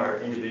then some are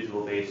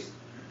individual based.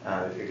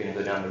 If you're going to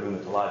go down the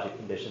rheumatologic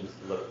conditions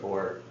to look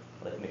for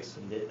like mixed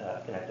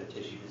connective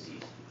tissue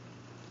disease.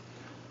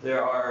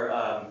 There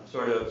are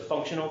sort of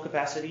functional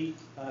capacity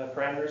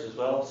parameters as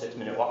well,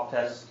 6-minute walk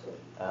test,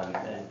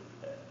 and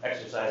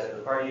exercise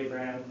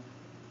echocardiogram,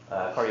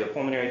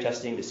 cardiopulmonary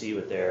testing to see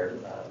what their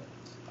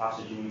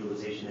oxygen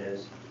utilization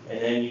is. And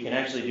then you can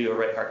actually do a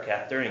right heart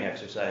cath during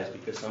exercise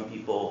because some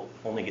people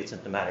only get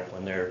symptomatic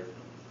when they're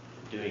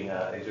doing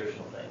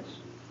exertional things.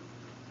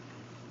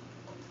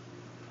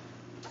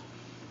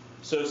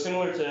 So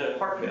similar to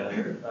heart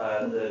failure,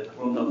 the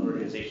World Health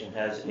Organization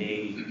has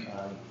a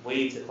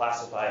way to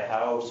classify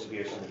how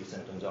severe some of these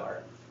symptoms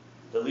are.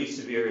 The least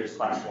severe is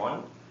class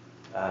 1,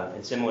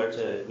 And similar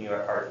to New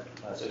York Heart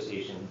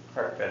Association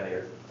heart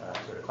failure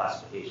sort of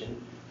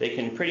classification, they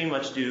can pretty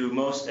much do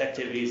most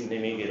activities and they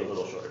may get a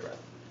little short of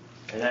breath.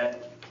 And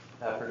that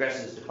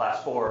progresses to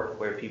class 4,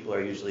 where people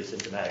are usually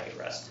symptomatic at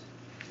rest.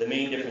 The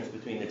main difference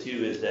between the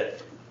two is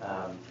that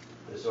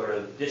the sort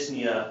of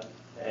dyspnea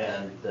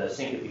and the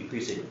syncope,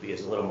 presyncope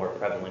is a little more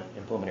prevalent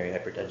in pulmonary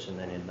hypertension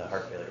than in the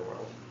heart failure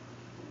world.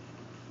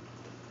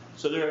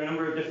 So there are a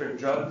number of different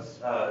drugs.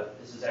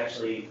 This is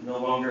actually no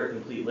longer a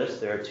complete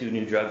list. There are 2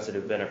 new drugs that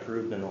have been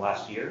approved in the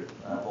last year,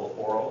 both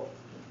oral.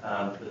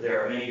 But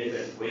there are many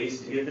different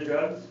ways to give the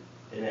drugs,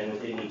 and then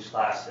within each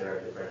class there are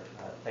different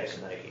types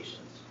of medications.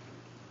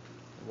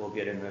 We'll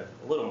get into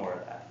a little more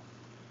of that.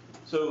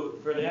 So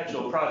for the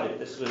actual project,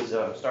 this was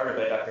started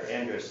by Dr.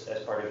 Andrus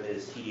as part of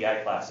his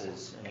TDI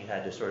classes, and he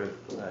had to sort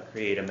of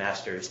create a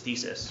master's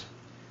thesis.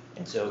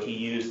 And so he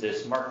used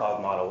this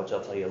Markov model, which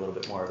I'll tell you a little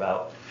bit more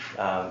about,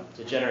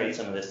 to generate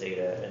some of this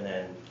data. And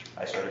then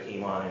I sort of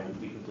came on and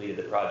we completed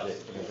the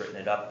project and we've written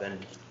it up, and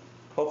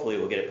hopefully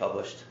we'll get it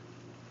published.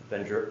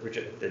 Been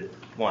rejected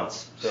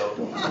once, so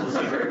we'll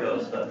see where it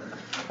goes.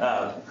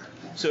 But,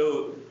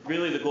 so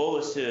really the goal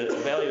is to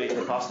evaluate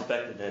the cost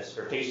effectiveness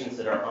for patients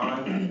that are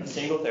on a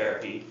single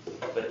therapy,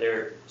 but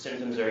their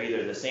symptoms are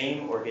either the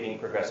same or getting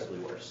progressively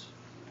worse.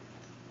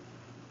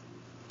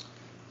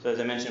 So as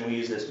I mentioned, we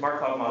use this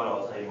Markov model.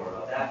 I'll tell you more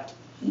about that.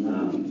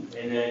 And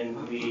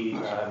then we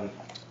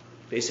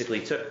basically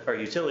took our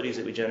utilities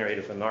that we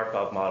generated from the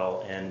Markov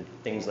model and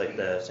things like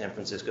the San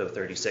Francisco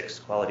 36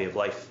 quality of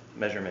life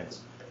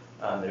measurements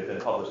that have been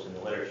published in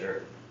the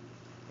literature.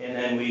 And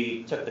then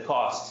we took the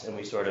costs and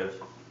we sort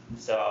of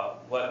saw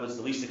what was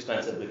the least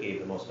expensive but gave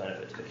the most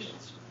benefit to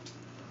patients.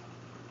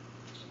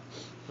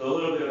 So a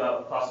little bit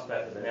about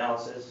cost-effective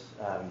analysis.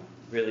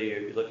 Really,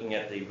 you're looking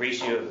at the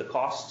ratio of the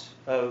cost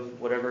of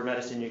whatever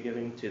medicine you're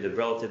giving to the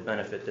relative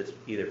benefit that's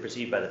either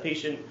perceived by the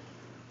patient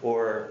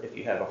or if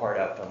you have a hard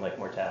outcome like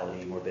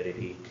mortality,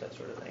 morbidity, that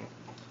sort of thing.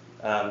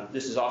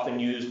 This is often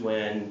used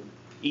when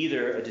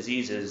either a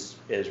disease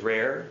is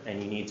rare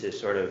and you need to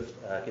sort of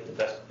get the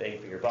best bang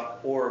for your buck,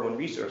 or when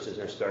resources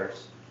are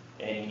scarce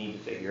and you need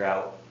to figure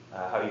out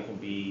how you can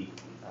be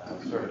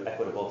sort of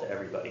equitable to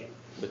everybody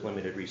with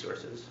limited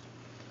resources.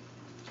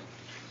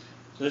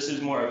 So this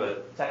is more of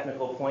a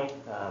technical point.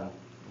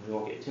 We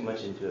won't get too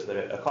much into it, but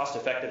a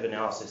cost-effective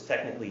analysis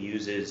technically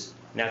uses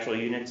natural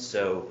units,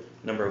 so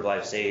number of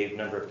lives saved,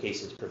 number of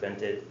cases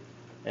prevented,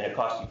 and a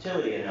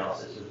cost-utility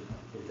analysis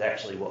is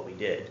actually what we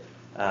did.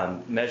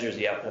 Measures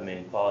the outcome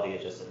in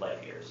quality-adjusted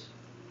life years.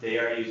 They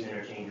are used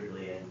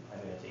interchangeably, and I'm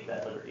going to take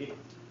that liberty.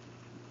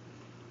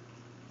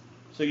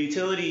 So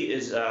utility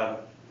is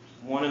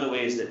one of the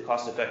ways that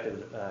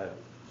cost-effective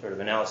sort of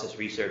analysis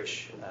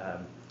research,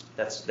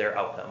 that's their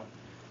outcome.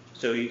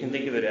 So you can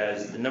think of it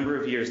as the number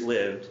of years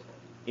lived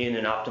in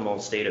an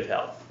optimal state of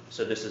health.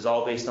 So this is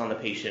all based on the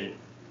patient.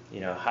 You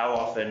know, how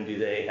often do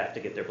they have to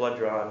get their blood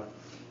drawn?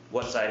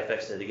 What side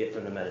effects do they get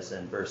from the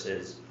medicine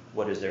versus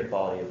what is their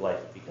quality of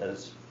life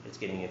because it's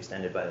getting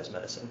extended by this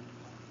medicine.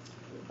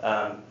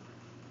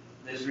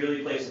 This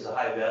really places a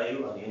high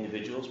value on the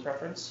individual's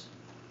preference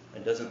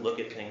and doesn't look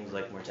at things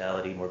like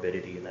mortality,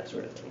 morbidity, and that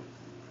sort of thing.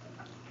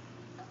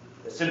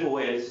 The simple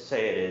way to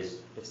say it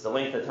is, it's the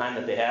length of time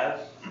that they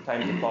have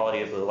times the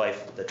quality of the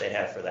life that they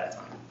have for that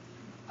time.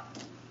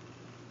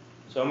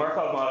 So a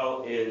Markov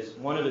model is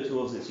one of the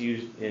tools that's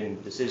used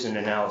in decision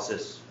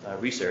analysis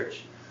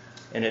research,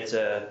 and it's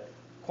a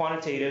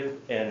quantitative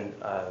and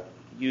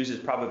uses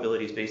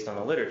probabilities based on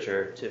the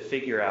literature to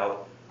figure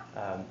out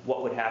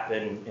what would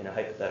happen in a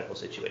hypothetical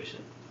situation.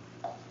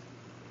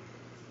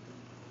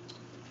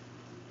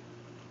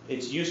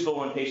 It's useful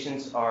when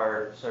patients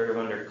are sort of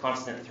under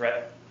constant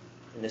threat,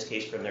 in this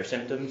case from their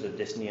symptoms of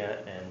dyspnea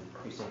and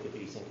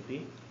presyncope,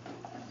 syncope.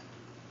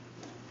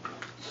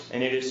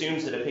 And it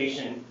assumes that a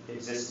patient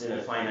exists in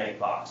a finite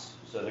box.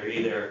 So they're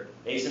either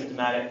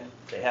asymptomatic,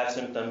 they have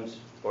symptoms,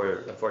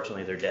 or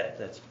unfortunately they're dead.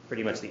 That's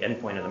pretty much the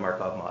endpoint of the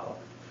Markov model.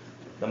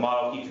 The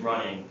model keeps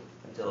running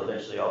until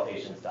eventually all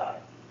patients die.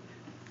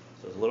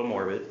 So it's a little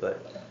morbid,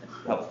 but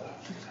helpful.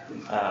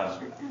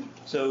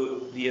 So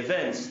the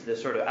events, the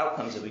sort of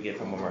outcomes that we get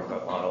from a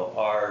Markov model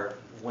are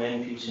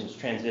when patients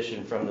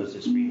transition from those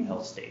discrete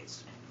health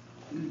states.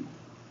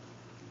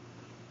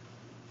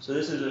 So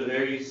this is a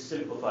very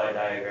simplified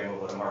diagram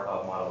of what a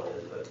Markov model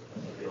is, but I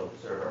think it'll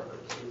serve our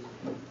purposes.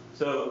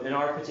 So in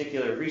our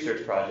particular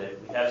research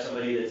project, we have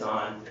somebody that's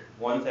on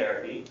one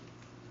therapy.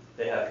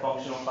 They have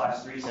functional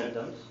class 3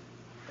 symptoms,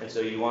 and so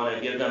you want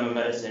to give them a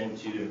medicine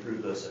to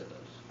improve those symptoms.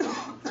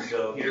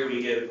 So here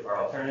we give our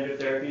alternative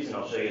therapies, and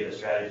I'll show you the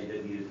strategy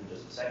that we use in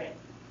just a second.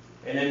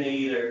 And then they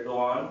either go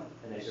on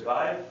and they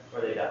survive, or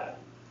they die.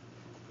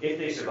 If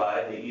they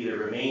survive, they either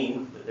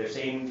remain with their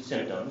same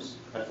symptoms.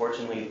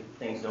 Unfortunately,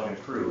 things don't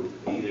improve.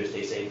 They either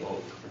stay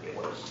stable or get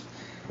worse.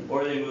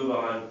 Or they move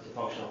on to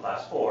functional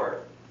class 4.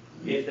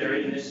 If they're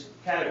in this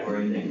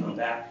category, they come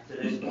back to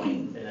this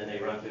point, and then they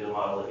run through the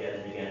model again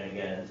and again and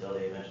again until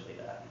they eventually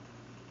die.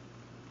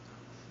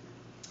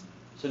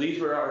 So these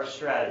were our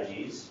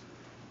strategies.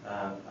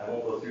 I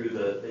won't go through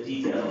the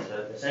details,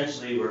 but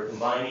essentially we're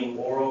combining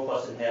oral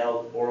plus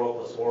inhaled, oral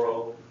plus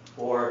oral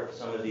for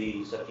some of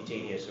the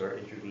subcutaneous or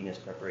intravenous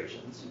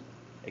preparations.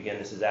 Again,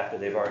 this is after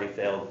they've already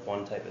failed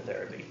one type of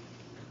therapy.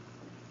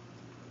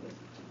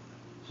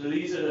 So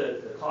these are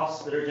the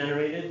costs that are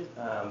generated.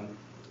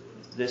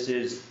 This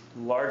is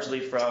largely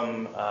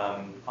from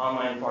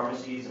online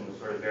pharmacies and was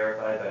sort of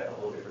verified by a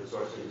couple of different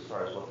sources as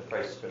far as what the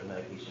price for the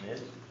medication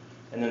is.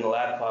 And then the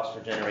lab costs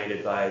were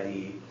generated by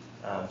the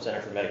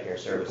Center for Medicare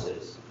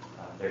Services.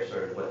 They're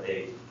sort of what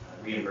they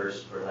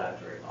reimburse for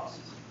laboratory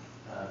costs.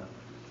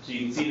 So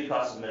you can see the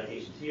cost of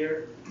medications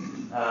here.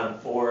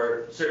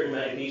 For certain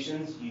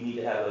medications, you need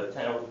to have a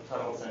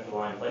tunnel central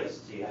line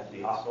placed, so you have to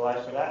be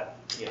hospitalized for that.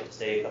 You have to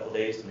stay a couple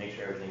days to make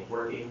sure everything's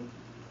working.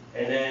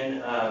 And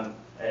then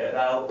at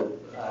about,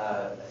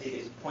 I think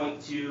it's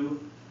 0.2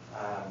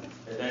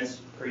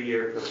 events per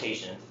year per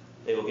patient,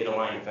 they will get a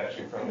line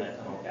infection from that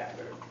tunnel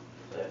catheter.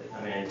 So they have to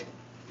come in,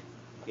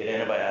 get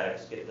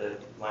antibiotics, get the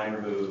line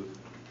removed,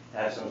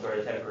 have some sort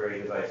of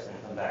temporary device, and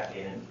come back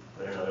in and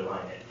put another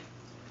line in.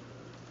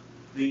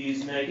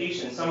 These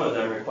medications, some of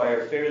them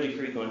require fairly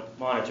frequent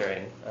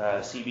monitoring.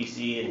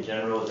 CBC in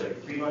general is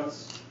every 3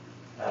 months.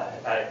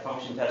 Hepatic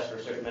function tests for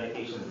certain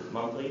medications is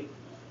monthly.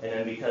 And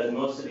then because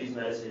most of these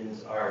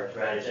medicines are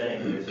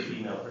teratogenic, there's a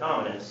female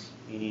predominance,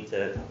 you need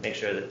to make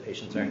sure that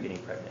patients aren't getting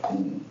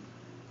pregnant.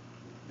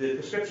 The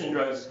prescription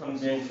drugs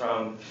comes in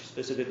from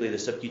specifically the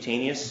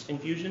subcutaneous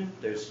infusion.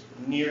 There's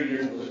near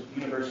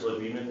universal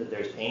agreement that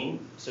there's pain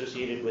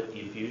associated with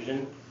the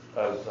infusion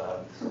of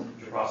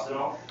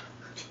treprostinil.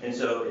 And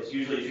so it's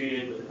usually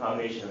treated with a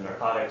combination of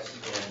narcotics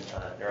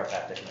and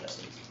neuropathic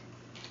medicines.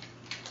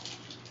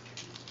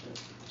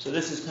 So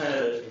this is kind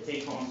of a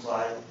take-home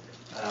slide.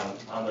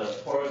 On the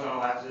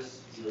horizontal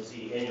axis, you'll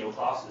see annual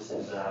cost. This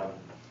is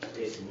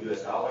based in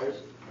US dollars.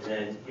 And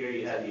then here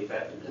you have the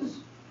effectiveness.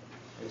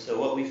 And so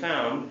what we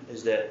found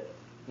is that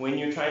when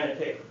you're trying to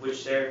pick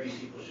which therapies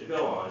people should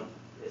go on,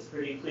 it's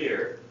pretty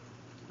clear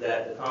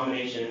that the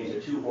combination, these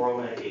are two oral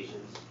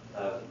medications,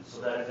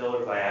 sildenafil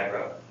or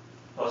Viagra,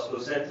 plus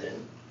Bosentan,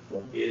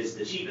 is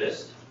the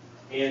cheapest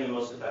and the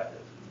most effective.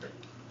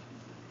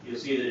 You'll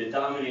see that it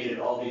dominated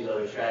all these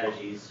other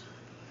strategies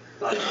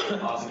by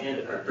cost and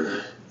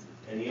effectiveness,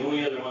 and the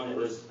only other one that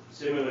was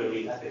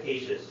similarly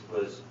efficacious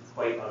was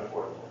quite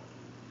unaffordable.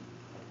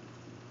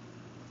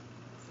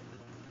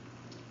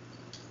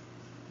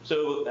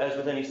 So, as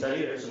with any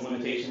study, there are some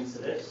limitations to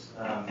this.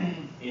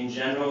 In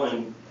general,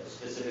 and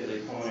specifically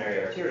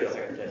pulmonary arterial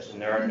hypertension,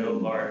 there are no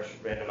large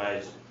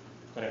randomized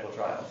clinical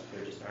trials.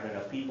 There just aren't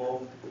enough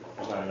people.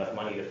 There's not enough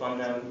money to fund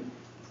them.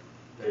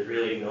 There's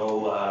really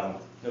no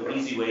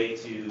easy way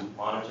to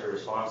monitor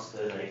response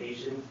to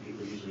medication.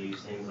 People usually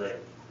use things like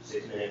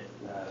 6-minute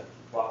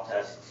walk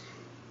tests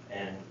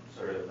and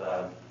sort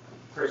of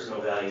personal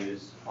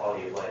values,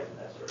 quality of life, and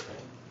that sort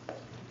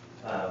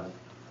of thing.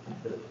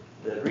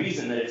 The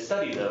reason that it's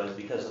studied, though, is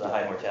because of the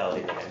high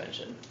mortality that I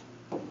mentioned.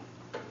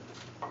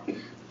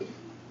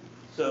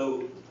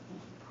 So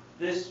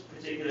this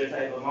particular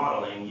type of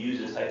modeling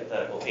uses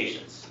hypothetical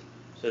patients.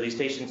 So these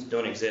patients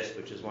don't exist,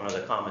 which is one of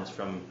the comments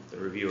from the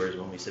reviewers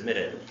when we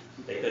submitted.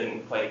 They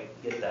couldn't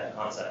quite get that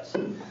concept.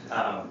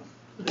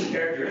 The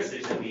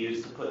characteristics that we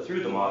use to put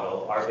through the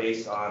model are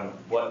based on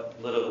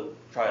what little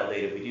trial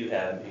data we do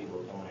have in people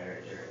with pulmonary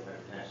arterial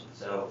hypertension.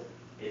 So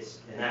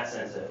it's, in that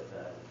sense, a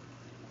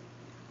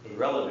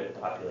relevant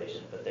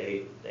population, but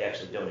they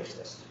actually don't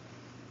exist.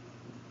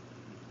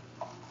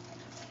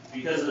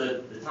 Because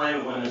of the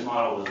time of when this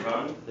model was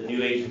run, the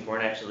new agents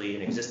weren't actually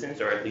in existence,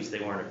 or at least they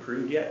weren't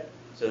approved yet.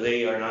 So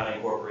they are not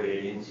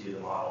incorporated into the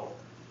model.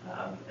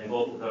 And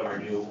both of them are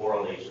new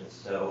oral agents.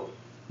 So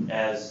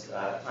as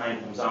time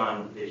comes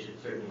on, they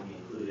should certainly be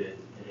included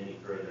in any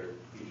further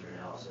future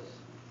analysis.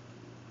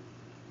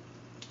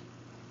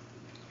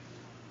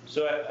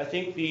 So I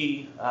think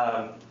the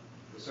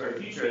sort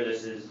of future of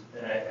this is,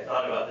 and I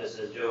thought about this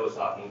as Joe was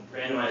talking,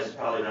 randomized is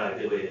probably not a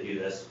good way to do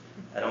this.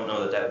 I don't know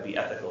that that would be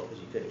ethical because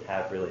you couldn't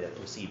have really a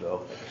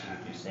placebo. I guess you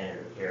could do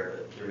standard of care,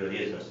 but there really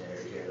is no standard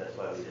of care. That's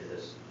why we did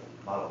this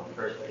model in the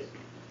first place.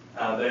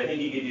 But I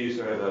think you could do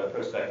sort of a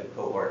prospective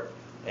cohort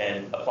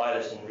and apply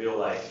this in real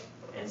life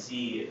and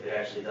see if it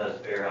actually does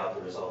bear out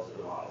the results of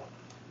the model.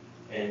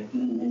 And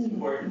it's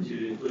important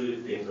to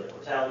include things like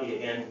mortality.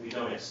 Again, we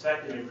don't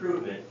expect an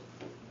improvement,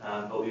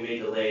 but we may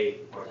delay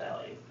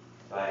mortality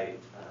by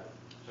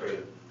sort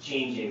of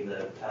changing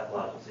the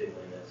pathological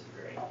signaling that's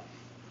occurring.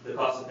 The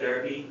cost of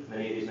therapy,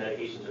 many of these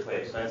medications are quite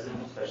expensive,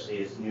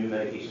 especially as new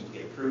medications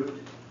get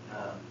approved.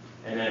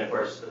 And then, of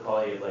course, the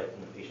quality of life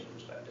from the patient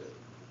perspective.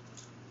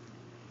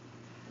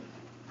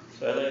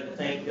 So I'd like to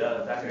thank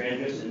Dr.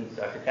 Andrews and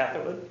Dr.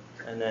 Catherwood,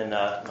 and then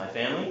my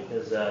family,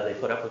 because they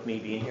put up with me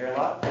being here a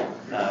lot.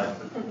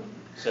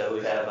 So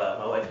we have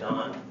my wife,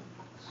 Dawn,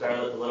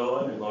 Scarlett, the little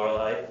one, and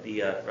Lorelei,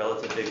 the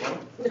relative big one.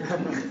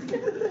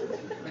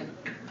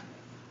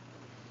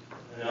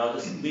 And I'll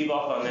just leave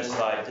off on this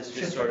slide,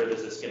 just sort of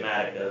as a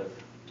schematic of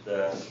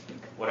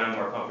what I'm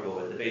more comfortable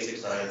with, the basic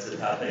science of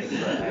how things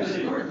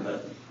actually work,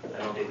 but I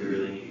don't think we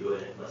really need to go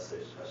in it unless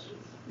there's questions.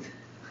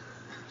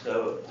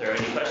 So if there are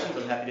any questions,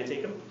 I'm happy to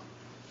take them.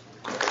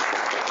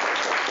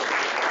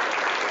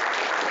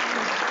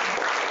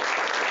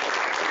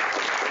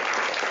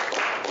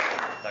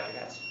 Dr.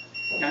 Katz.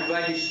 I'm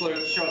glad you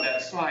showed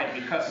that slide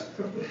because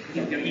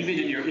even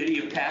in your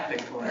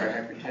idiopathic pulmonary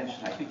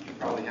hypertension, I think you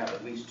probably have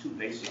at least two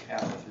basic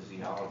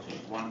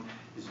pathophysiologies. One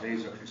is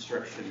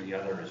vasoconstriction, the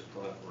other is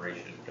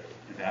proliferation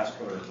and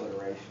vascular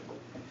obliteration.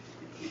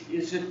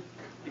 Is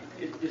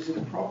it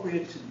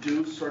appropriate to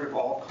do sort of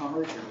all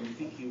comers, or do you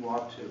think you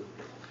ought to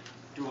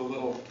do a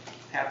little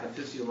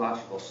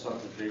pathophysiological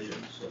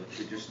subdivision so that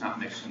you're just not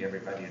mixing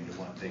everybody into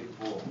one big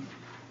pool?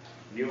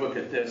 When you look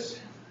at this,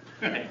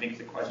 I think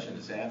the question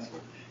is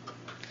answered.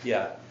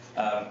 Yeah,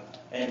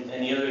 and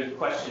the other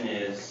question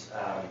is,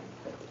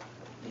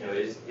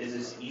 is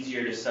this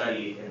easier to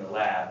study in the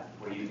lab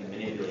where you can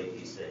manipulate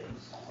these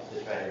things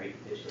to try to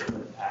recapitulate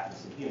what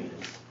happens in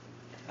humans,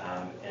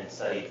 and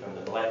study from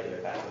the molecular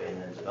pathway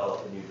and then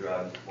develop a new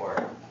drug for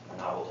a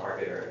novel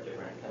target or a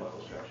different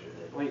chemical structure?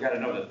 Well, you got to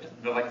know the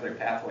molecular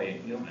pathway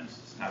in humans.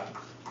 It's not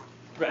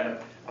right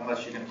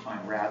unless you can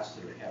find rats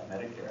that have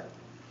Medicare.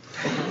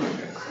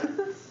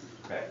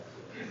 Right.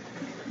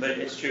 But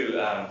it's true.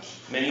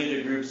 Many of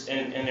the groups,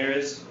 and there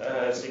is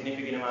a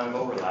significant amount of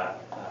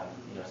overlap.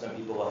 Some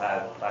people will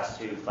have class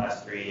 2,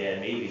 class 3,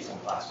 and maybe some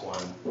class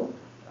 1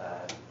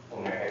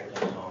 pulmonary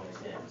hypertension all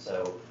mixed in.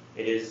 So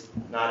it is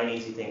not an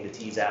easy thing to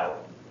tease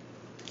out.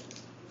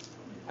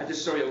 I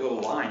just saw you a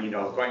little line,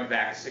 going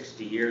back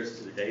 60 years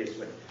to the days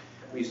when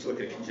we used to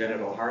look at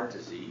congenital heart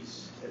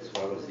disease as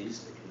well as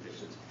these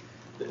conditions.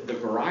 The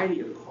variety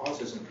of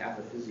causes and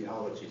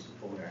pathophysiologies of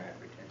pulmonary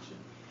hypertension,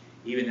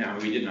 even now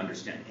we didn't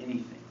understand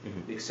anything,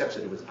 except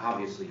that it was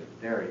obviously a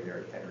very,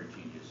 very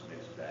heterogeneous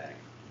mixed bag.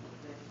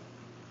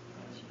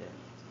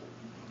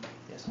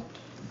 Yes.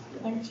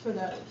 Thanks for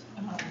that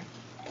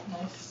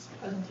nice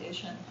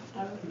presentation.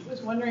 I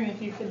was wondering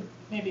if you could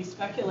maybe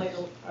speculate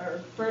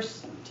or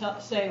first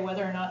say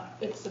whether or not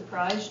it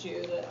surprised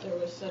you that there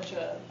was such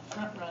a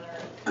front runner,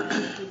 and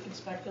if you could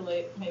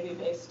speculate maybe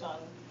based on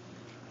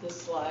this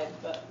slide,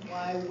 but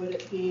why would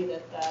it be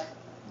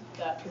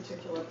that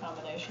particular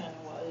combination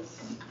was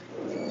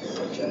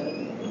such a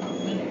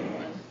winning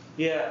one?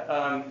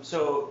 Yeah,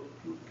 so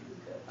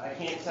I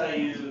can't tell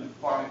you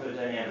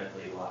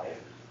pharmacodynamically why,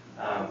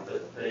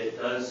 but it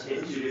does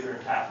hit two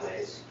different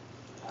pathways.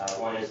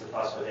 One is the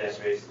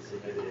phosphodiesterase that's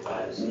inhibited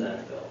by the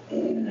sildenafil,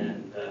 and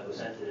then the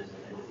bosentan is an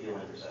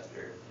endothelin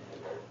receptor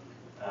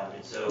inhibitor.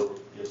 And so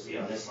you'll see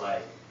on this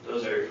slide,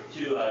 those are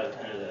two out of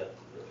kind of the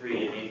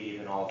three, and maybe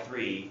even all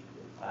three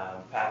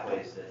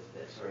pathways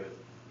that sort of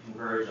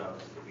converge on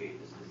this to create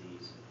this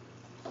disease.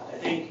 I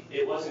think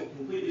it wasn't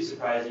completely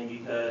surprising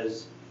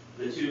because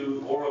the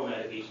two oral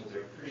medications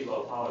are pretty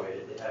well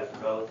tolerated. They have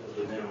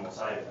relatively minimal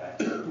side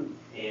effects,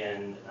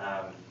 and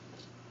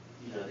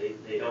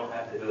they don't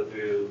have to go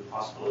through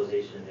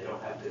hospitalization. They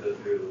don't have to go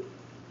through.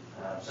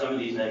 Some of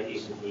these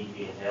medications need to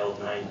be inhaled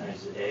 9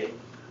 times a day.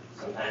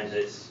 Sometimes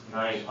it's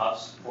 9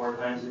 puffs 4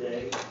 times a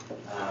day.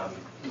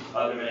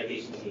 Other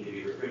medications need to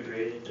be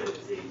refrigerated. The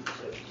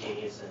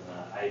subcutaneous and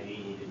the IV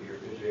need to be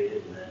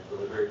refrigerated and then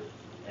delivered.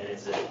 And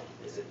it's a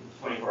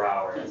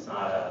 24-hour. It's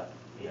not a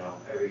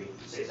every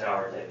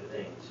 6-hour type of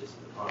thing. It's just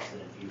a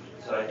constant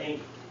infusion. So I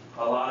think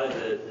a lot of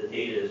the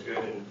data is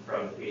driven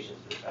from the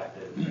patient's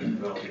perspective, the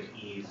relative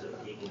ease of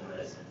taking the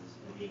medicines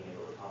and being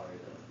able to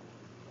tolerate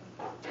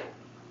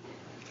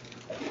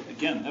them.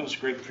 Again, that was a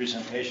great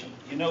presentation.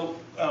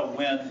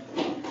 When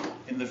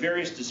in the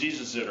various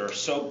diseases that are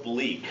so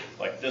bleak,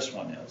 like this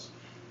one is,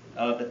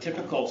 the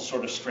typical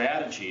sort of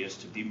strategy is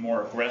to be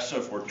more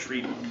aggressive or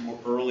treat more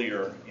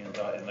earlier in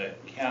the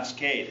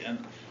cascade.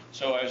 And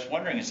so I was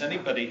wondering, has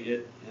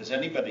anybody,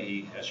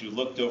 as you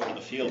looked over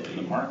the field in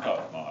the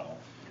Markov model,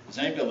 has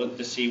anybody looked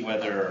to see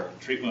whether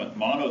treatment with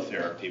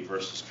monotherapy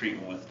versus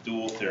treatment with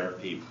dual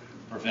therapy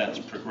prevents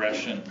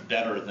progression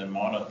better than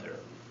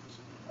monotherapy?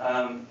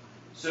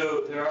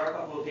 So there are a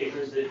couple of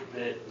papers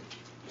that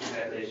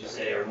exactly as you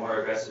say, are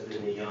more aggressive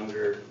in the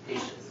younger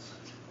patients.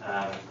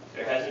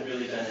 There hasn't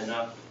really been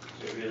enough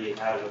to really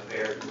have a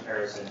fair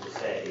comparison to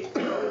say.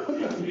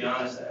 And to be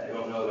honest, I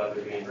don't know about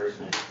the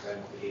reimbursement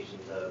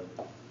ramifications of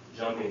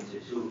jumping to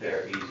 2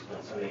 therapies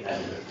when somebody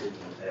hasn't improved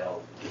and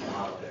failed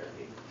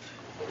monotherapy.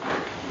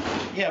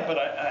 Yeah, but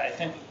I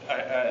think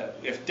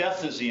if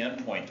death is the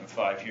endpoint in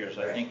 5 years,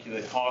 I think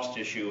the cost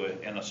issue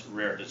in a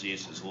rare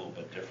disease is a little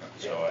bit different.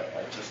 So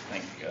I just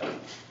think,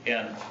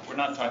 and we're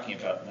not talking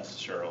about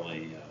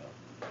necessarily,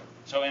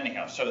 so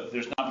anyhow, so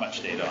there's not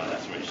much data on that.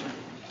 That's what you're saying.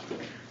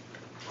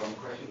 One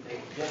question,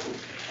 Yes.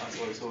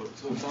 Sorry, so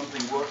if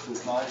something works,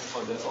 it's nice,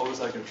 but there's always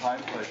like a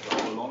time factor.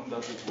 How long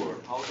does it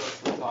work? How does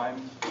the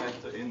time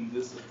factor in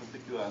this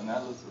particular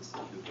analysis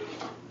that you did?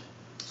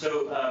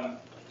 So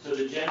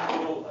the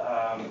general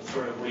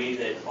sort of way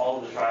that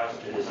all the trials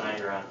have been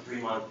designed are on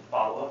 3-month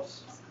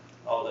follow-ups,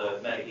 all the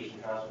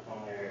medication trials for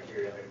pulmonary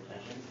arterial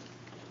hypertension.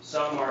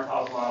 Some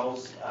Markov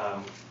models,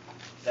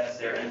 that's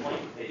their endpoint.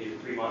 They do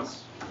 3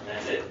 months, and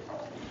that's it.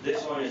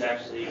 This one is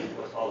actually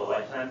what's called a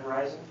lifetime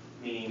horizon,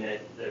 meaning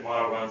that the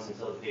model runs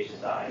until the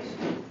patient dies.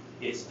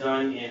 It's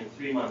done in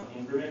 3-month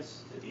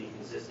increments to be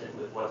consistent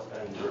with what's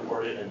been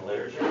reported in the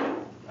literature.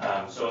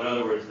 So in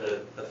other words,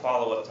 the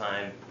follow-up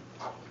time,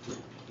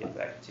 get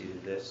back to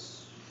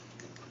this.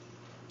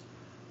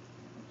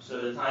 So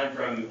the time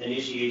from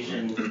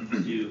initiation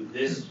to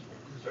this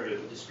sort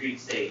of discrete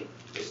state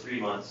is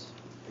 3 months,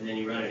 and then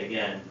you run it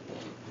again.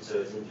 And so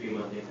it's in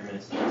 3-month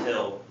increments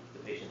until the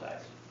patient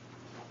dies.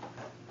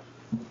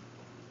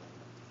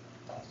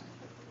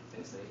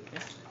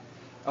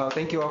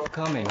 Thank you all for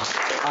coming.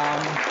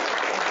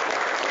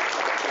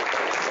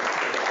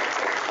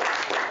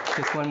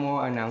 Just one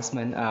more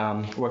announcement.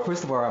 Well,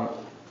 first of all, I'm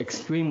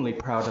extremely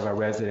proud of our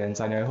residents,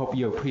 and I hope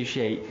you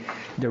appreciate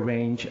the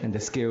range and the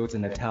skills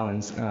and the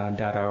talents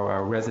that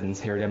our residents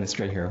here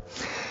demonstrate here.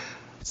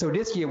 So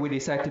this year we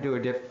decided to do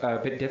it a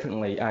bit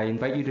differently. I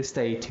invite you to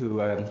stay to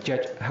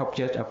help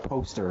judge our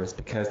posters,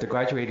 because the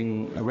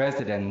graduating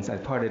residents, as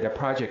part of their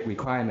project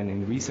requirement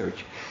in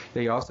research,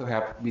 they also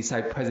have,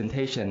 beside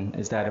presentation,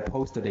 is that a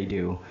poster they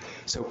do.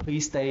 So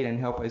please stay and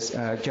help us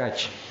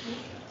judge.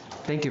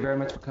 Thank you very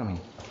much for coming.